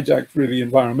hijacked really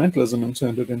environmentalism and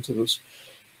turned it into this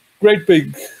great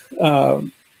big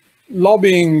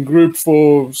lobbying group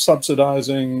for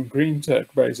subsidizing green tech,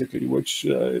 basically, which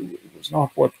was not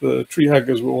what the tree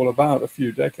huggers were all about a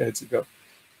few decades ago.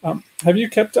 Have you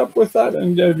kept up with that,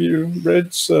 and have you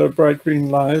read Bright Green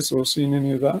Lies or seen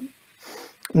any of that?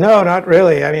 No, not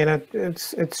really. I mean,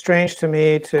 it's strange to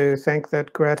me to think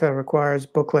that Greta requires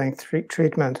book-length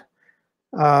treatment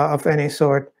of any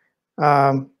sort.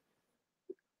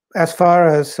 As far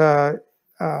as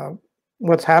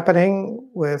what's happening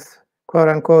with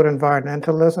quote-unquote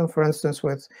environmentalism, for instance,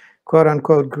 with quote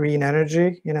unquote green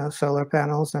energy, you know, solar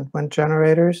panels and wind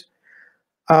generators.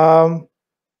 Um,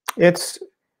 it's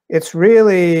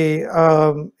really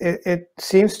it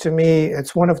seems to me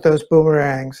it's one of those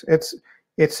boomerangs.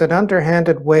 It's an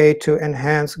underhanded way to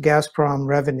enhance Gazprom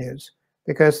revenues,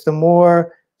 because the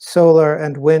more solar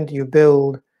and wind you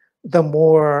build, the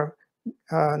more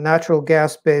natural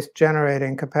gas-based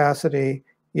generating capacity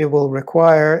you will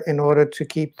require in order to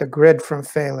keep the grid from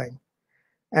failing.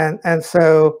 And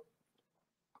so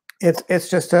it's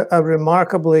just a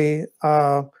remarkably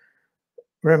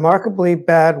remarkably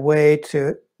bad way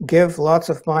to give lots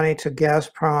of money to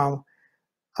Gazprom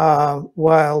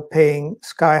while paying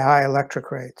sky-high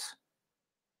electric rates.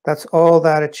 That's all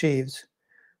that achieves.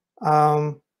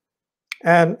 And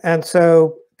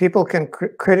so people can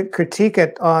critique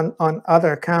it on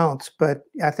other counts, but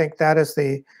I think that is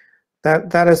the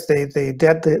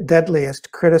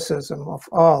deadliest criticism of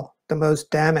all, the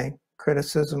most damning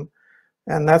criticism,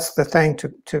 and that's the thing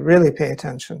to really pay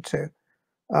attention to.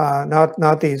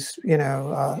 Not these, you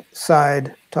know,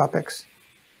 side topics.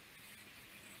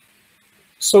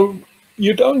 So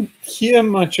you don't hear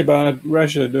much about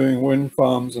Russia doing wind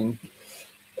farms and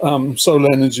solar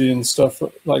energy and stuff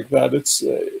like that.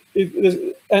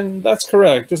 And that's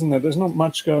correct, isn't it? There's not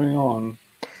much going on.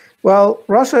 Well,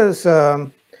 Russia's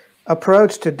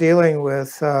approach to dealing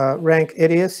with rank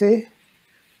idiocy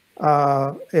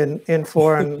in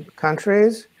foreign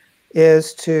countries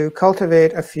is to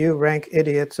cultivate a few rank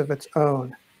idiots of its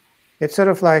own. It's sort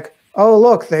of like, oh,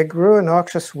 look, they grew a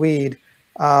noxious weed.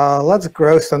 Let's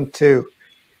grow some too.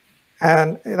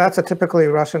 And that's a typically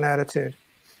Russian attitude.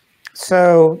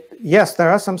 So yes, there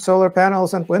are some solar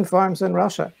panels and wind farms in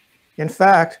Russia. In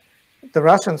fact, the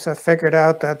Russians have figured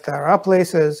out that there are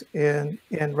places in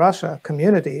Russia,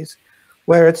 communities,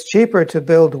 where it's cheaper to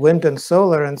build wind and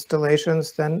solar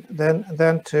installations than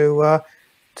to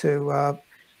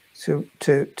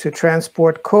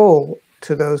transport coal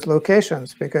to those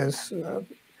locations, because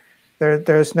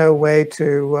there's no way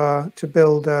to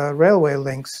build railway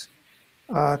links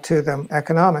to them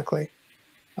economically.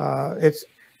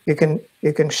 You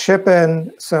can ship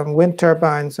in some wind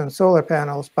turbines and solar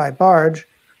panels by barge,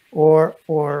 or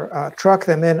truck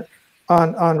them in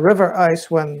on river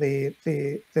ice when the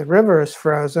river is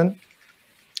frozen,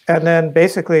 and then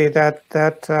basically that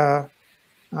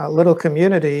little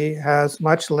community has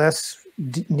much less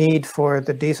need for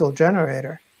the diesel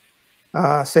generator,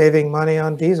 saving money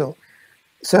on diesel.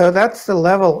 So that's the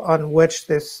level on which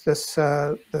this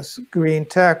green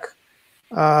tech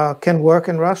can work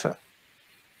in Russia.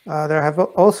 There have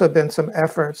also been some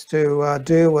efforts to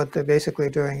do what they're basically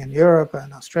doing in Europe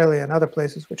and Australia and other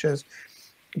places, which is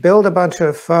build a bunch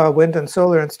of wind and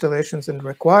solar installations and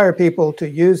require people to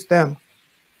use them,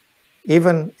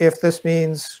 even if this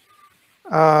means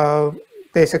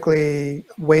basically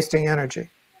wasting energy,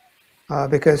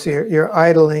 because you're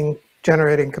idling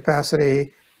generating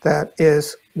capacity that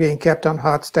is being kept on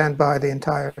hot standby the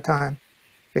entire time,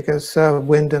 because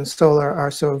wind and solar are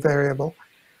so variable.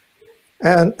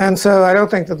 And so I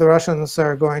don't think that the Russians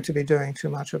are going to be doing too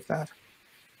much of that.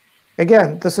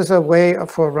 Again, this is a way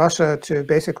for Russia to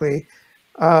basically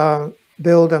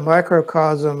build a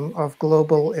microcosm of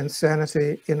global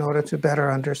insanity in order to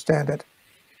better understand it.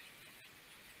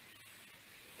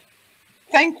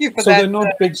 Thank you for so that. They're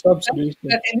not big subsidies.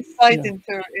 That insight Yeah.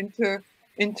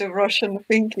 into Russian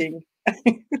thinking.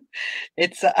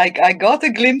 It's I got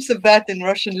a glimpse of that in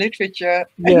Russian literature,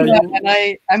 Yeah, and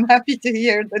I'm happy to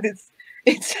hear that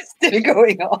it's still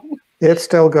going on. It's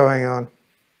still going on.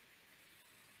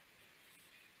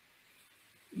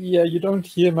 Yeah, you don't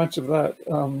hear much of that,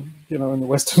 you know, in the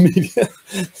Western media.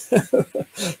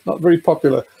 Not very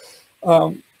popular.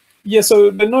 Yeah, so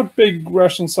they're not big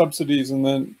Russian subsidies, and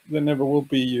then there never will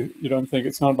be. You don't think?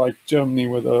 It's not like Germany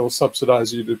where they'll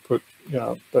subsidize you to put, you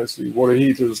know, basically water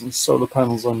heaters and solar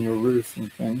panels on your roof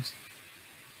and things.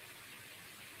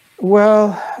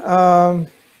 Well,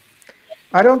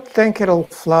 I don't think it'll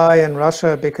fly in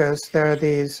Russia, because there are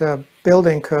these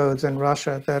building codes in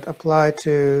Russia that apply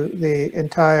to the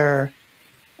entire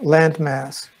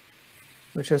landmass,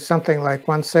 which is something like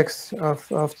 1/6 of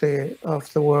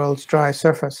the world's dry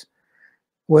surface,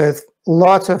 with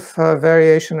lots of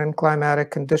variation in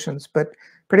climatic conditions. But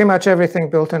pretty much everything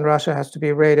built in Russia has to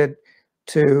be rated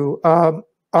to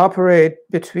operate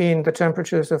between the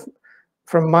temperatures of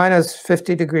from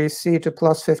 -50 degrees C to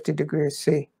 +50 degrees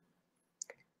C.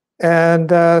 And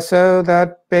so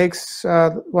that makes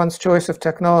one's choice of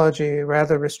technology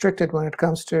rather restricted when it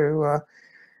comes to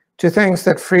things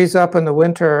that freeze up in the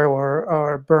winter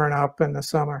or burn up in the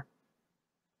summer.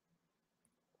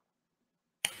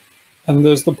 And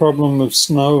there's the problem of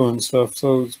snow and stuff.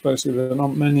 So it's basically there are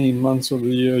not many months of the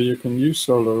year you can use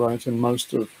solar, right, in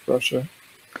most of Russia.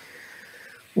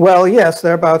 Well, yes,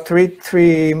 there are about three,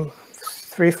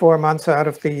 4 months out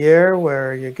of the year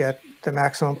where you get the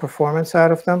maximum performance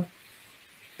out of them.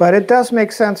 But it does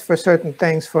make sense for certain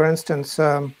things. For instance,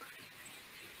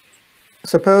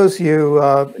 suppose you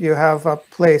have a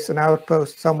place, an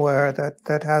outpost somewhere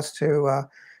that has to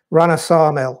run a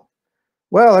sawmill.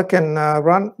 Well, it can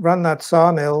run that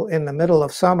sawmill in the middle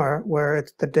of summer where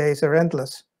the days are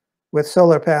endless with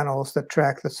solar panels that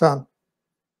track the sun.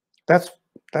 That's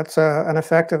an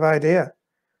effective idea.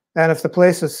 And if the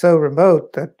place is so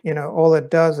remote that, you know, all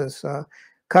it does is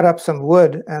cut up some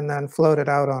wood and then float it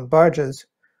out on barges,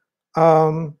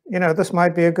 you know, this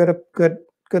might be a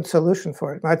good solution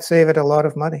for it. Might save it a lot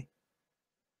of money.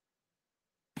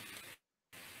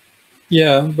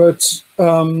 Yeah, but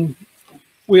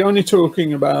we're only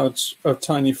talking about a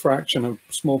tiny fraction, a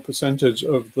small percentage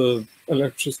of the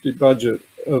electricity budget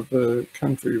of the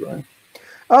country, right?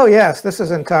 Oh, yes, this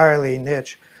is entirely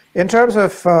niche. In terms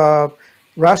of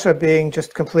Russia being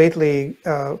just completely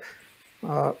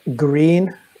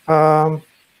green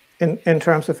in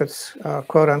terms of its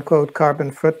quote-unquote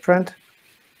carbon footprint,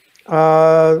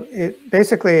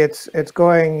 basically it's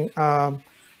going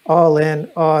all in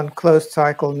on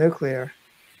closed-cycle nuclear.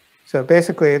 So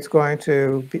basically, it's going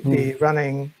to be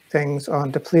running things on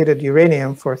depleted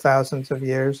uranium for thousands of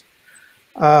years,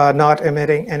 not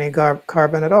emitting any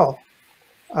carbon at all.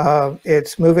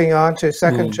 It's moving on to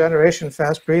second-generation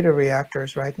fast breeder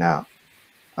reactors right now.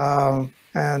 And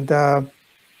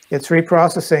it's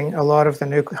reprocessing a lot of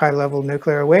the high-level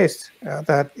nuclear waste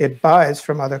that it buys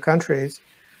from other countries.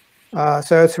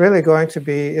 So it's really going to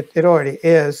be, it already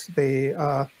is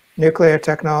the nuclear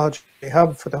technology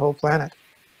hub for the whole planet.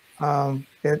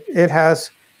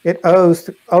 It owns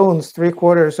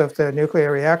 3/4 of the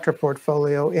nuclear reactor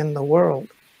portfolio in the world.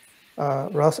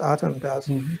 Rosatom does.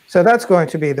 So that's going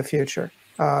to be the future.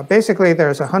 Basically,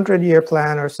 there's a 100-year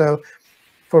plan or so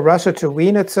for Russia to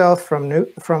wean itself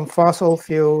from fossil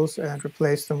fuels and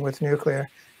replace them with nuclear.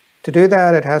 To do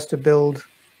that, it has to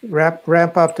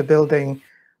ramp up to building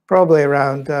probably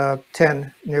around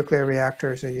 10 nuclear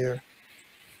reactors a year.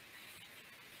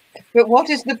 But what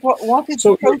is the process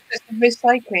of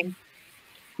recycling?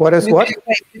 What is what?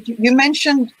 You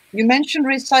mentioned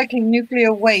recycling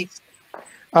nuclear waste.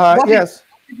 Yes. What is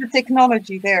the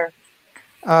technology there?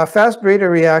 Fast breeder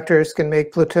reactors can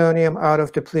make plutonium out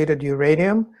of depleted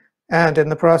uranium, and in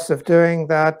the process of doing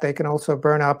that, they can also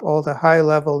burn up all the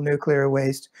high-level nuclear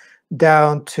waste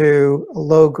down to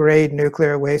low-grade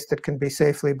nuclear waste that can be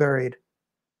safely buried.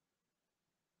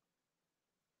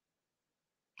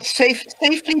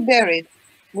 Safely buried?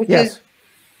 Yes.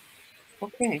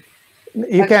 Okay.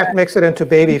 You can't mix it into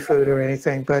baby food or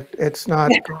anything, but it's not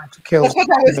going to kill That's what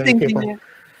I was thinking. people.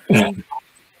 Yeah.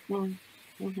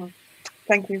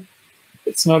 Thank you.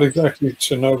 It's not exactly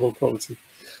Chernobyl quality,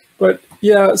 but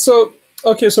yeah. So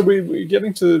okay, so we're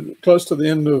getting close to the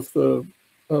end of the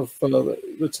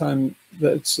time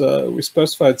that we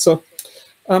specified. So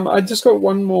I just got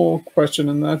one more question,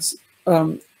 and that's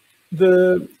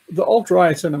the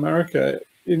alt-right in America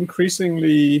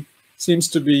increasingly seems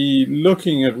to be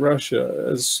looking at Russia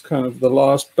as kind of the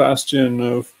last bastion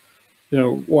of, you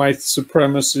know, white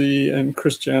supremacy and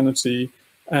Christianity.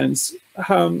 And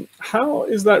how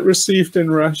is that received in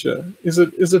Russia? Is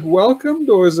it welcomed,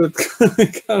 or is it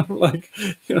kind of like,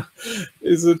 you know,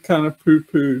 is it kind of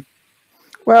poo-pooed?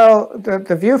 Well,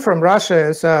 the view from Russia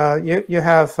is you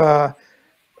have a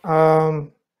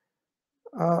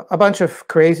bunch of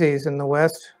crazies in the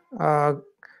West,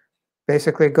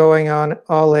 basically going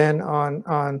all in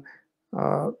on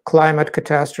climate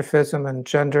catastrophism and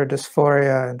gender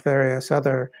dysphoria and various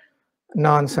other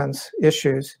nonsense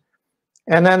issues.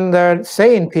 And then there are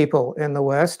sane people in the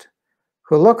West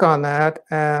who look on that,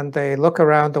 and they look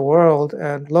around the world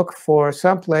and look for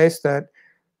some place that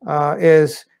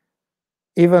is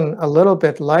even a little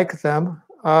bit like them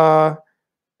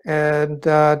and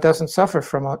doesn't suffer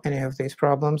from any of these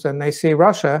problems. And they see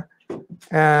Russia,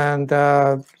 and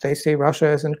they see Russia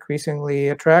as increasingly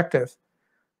attractive.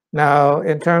 Now,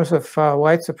 in terms of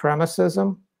white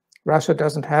supremacism, Russia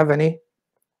doesn't have any.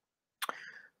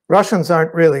 Russians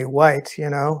aren't really white, you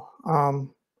know.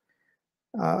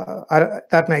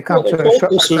 That may come to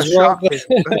a shock,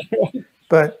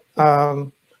 but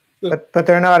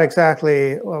they're not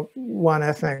exactly one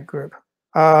ethnic group,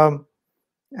 and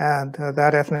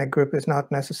that ethnic group is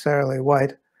not necessarily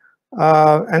white.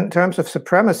 In terms of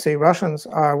supremacy, Russians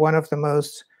are one of the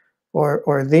most,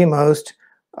 or the most,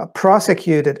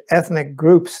 prosecuted ethnic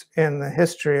groups in the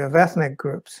history of ethnic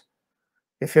groups.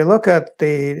 If you look at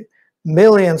the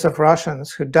millions of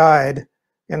Russians who died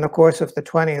in the course of the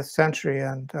 20th century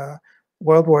and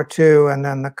World War II, and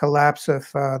then the collapse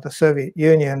of the Soviet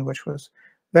Union, which was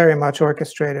very much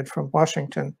orchestrated from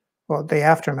Washington, well, the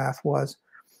aftermath was.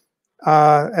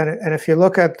 And if you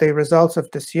look at the results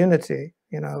of disunity,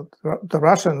 you know, the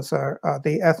Russians are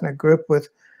the ethnic group with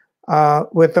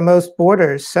the most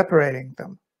borders separating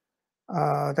them.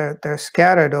 They're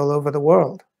scattered all over the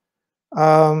world.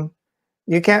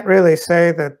 You can't really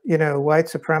say that, you know, white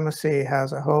supremacy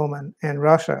has a home in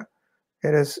Russia.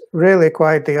 It is really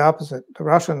quite the opposite. The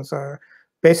Russians are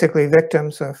basically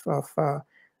victims of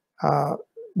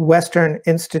Western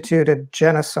instituted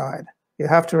genocide. You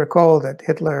have to recall that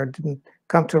Hitler didn't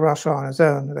come to Russia on his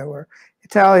own. There were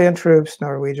Italian troops,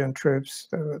 Norwegian troops,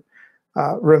 there were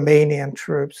Romanian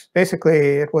troops.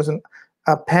 Basically, it was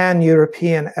a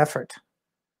pan-European effort.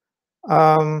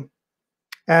 And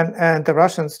the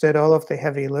Russians did all of the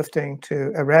heavy lifting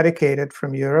to eradicate it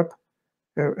from Europe,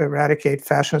 eradicate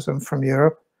fascism from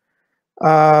Europe,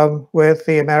 with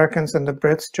the Americans and the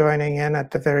Brits joining in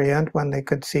at the very end when they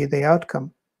could see the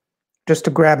outcome, just to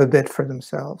grab a bit for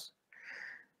themselves.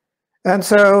 And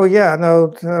so, yeah, no,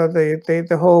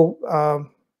 the whole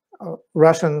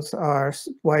Russians are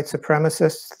white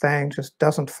supremacists thing just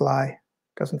doesn't fly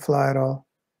at all.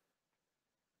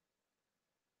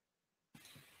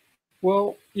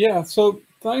 Well, yeah, so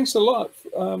thanks a lot.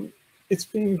 It's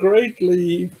been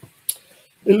greatly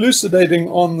elucidating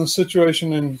on the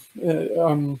situation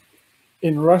in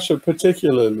Russia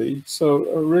particularly. So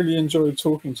I really enjoyed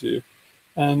talking to you.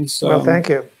 And well, thank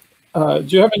you. Do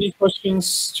you have any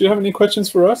questions? Do you have any questions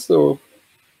for us, or?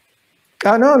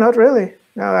 No, not really.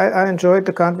 No, I enjoyed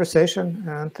the conversation,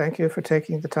 and thank you for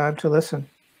taking the time to listen.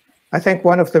 I think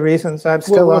one of the reasons I'm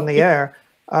still on the air,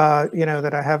 you know,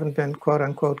 that I haven't been quote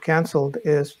unquote canceled,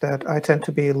 is that I tend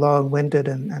to be long-winded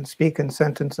and speak in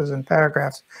sentences and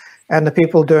paragraphs, and the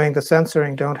people doing the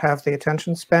censoring don't have the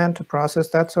attention span to process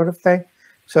that sort of thing.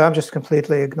 So I'm just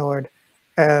completely ignored.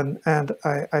 And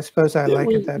I suppose I like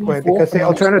it that way, because the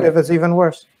alternative is even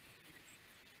worse.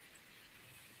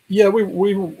 Yeah, we've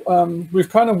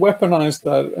kind of weaponized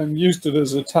that and used it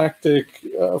as a tactic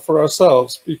for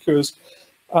ourselves, because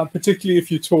particularly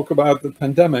if you talk about the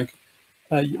pandemic,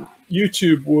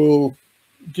 YouTube will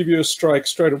give you a strike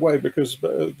straight away because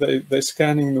they're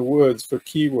scanning the words for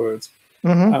keywords.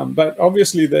 Mm-hmm. But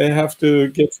obviously they have to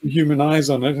get some human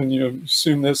eyes on it, and you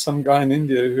assume there's some guy in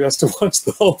India who has to watch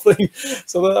the whole thing.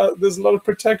 So there's a lot of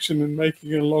protection in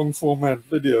making a long format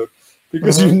video,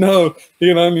 because mm-hmm.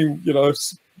 you can only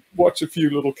watch a few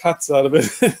little cuts out of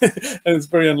it, and it's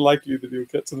very unlikely that you'll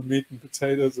get to the meat and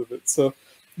potatoes of it. So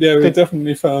yeah, we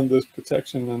definitely found this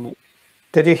protection in it.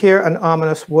 Did you hear an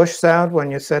ominous whoosh sound when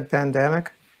you said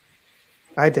pandemic?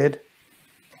 I did.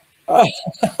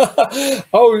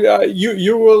 Oh yeah,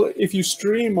 you will, if you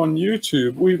stream on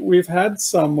YouTube. We've had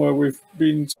some where we've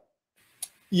been,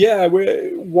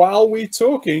 while we're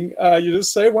talking, you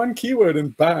just say one keyword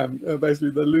and bam,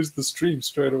 basically they lose the stream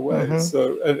straight away. Mm-hmm.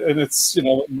 So and it's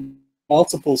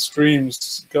multiple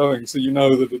streams going, so you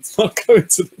know that it's not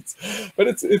coincidence. But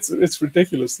it's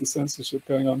ridiculous, the censorship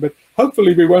going on. But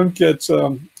hopefully we won't get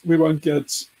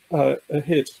a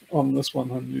hit on this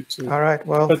one on YouTube. All right.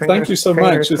 Well, but thank you so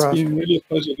much. It's been really a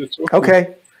pleasure to talk.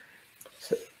 Okay.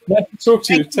 Nice to talk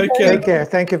to you. Take care. Take care.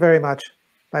 Thank you very much.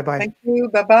 Bye bye. Thank you.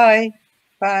 Bye bye.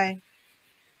 Bye.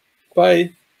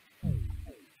 Bye.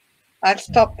 I'll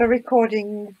stop the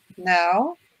recording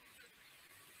now.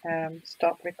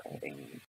 Stop recording.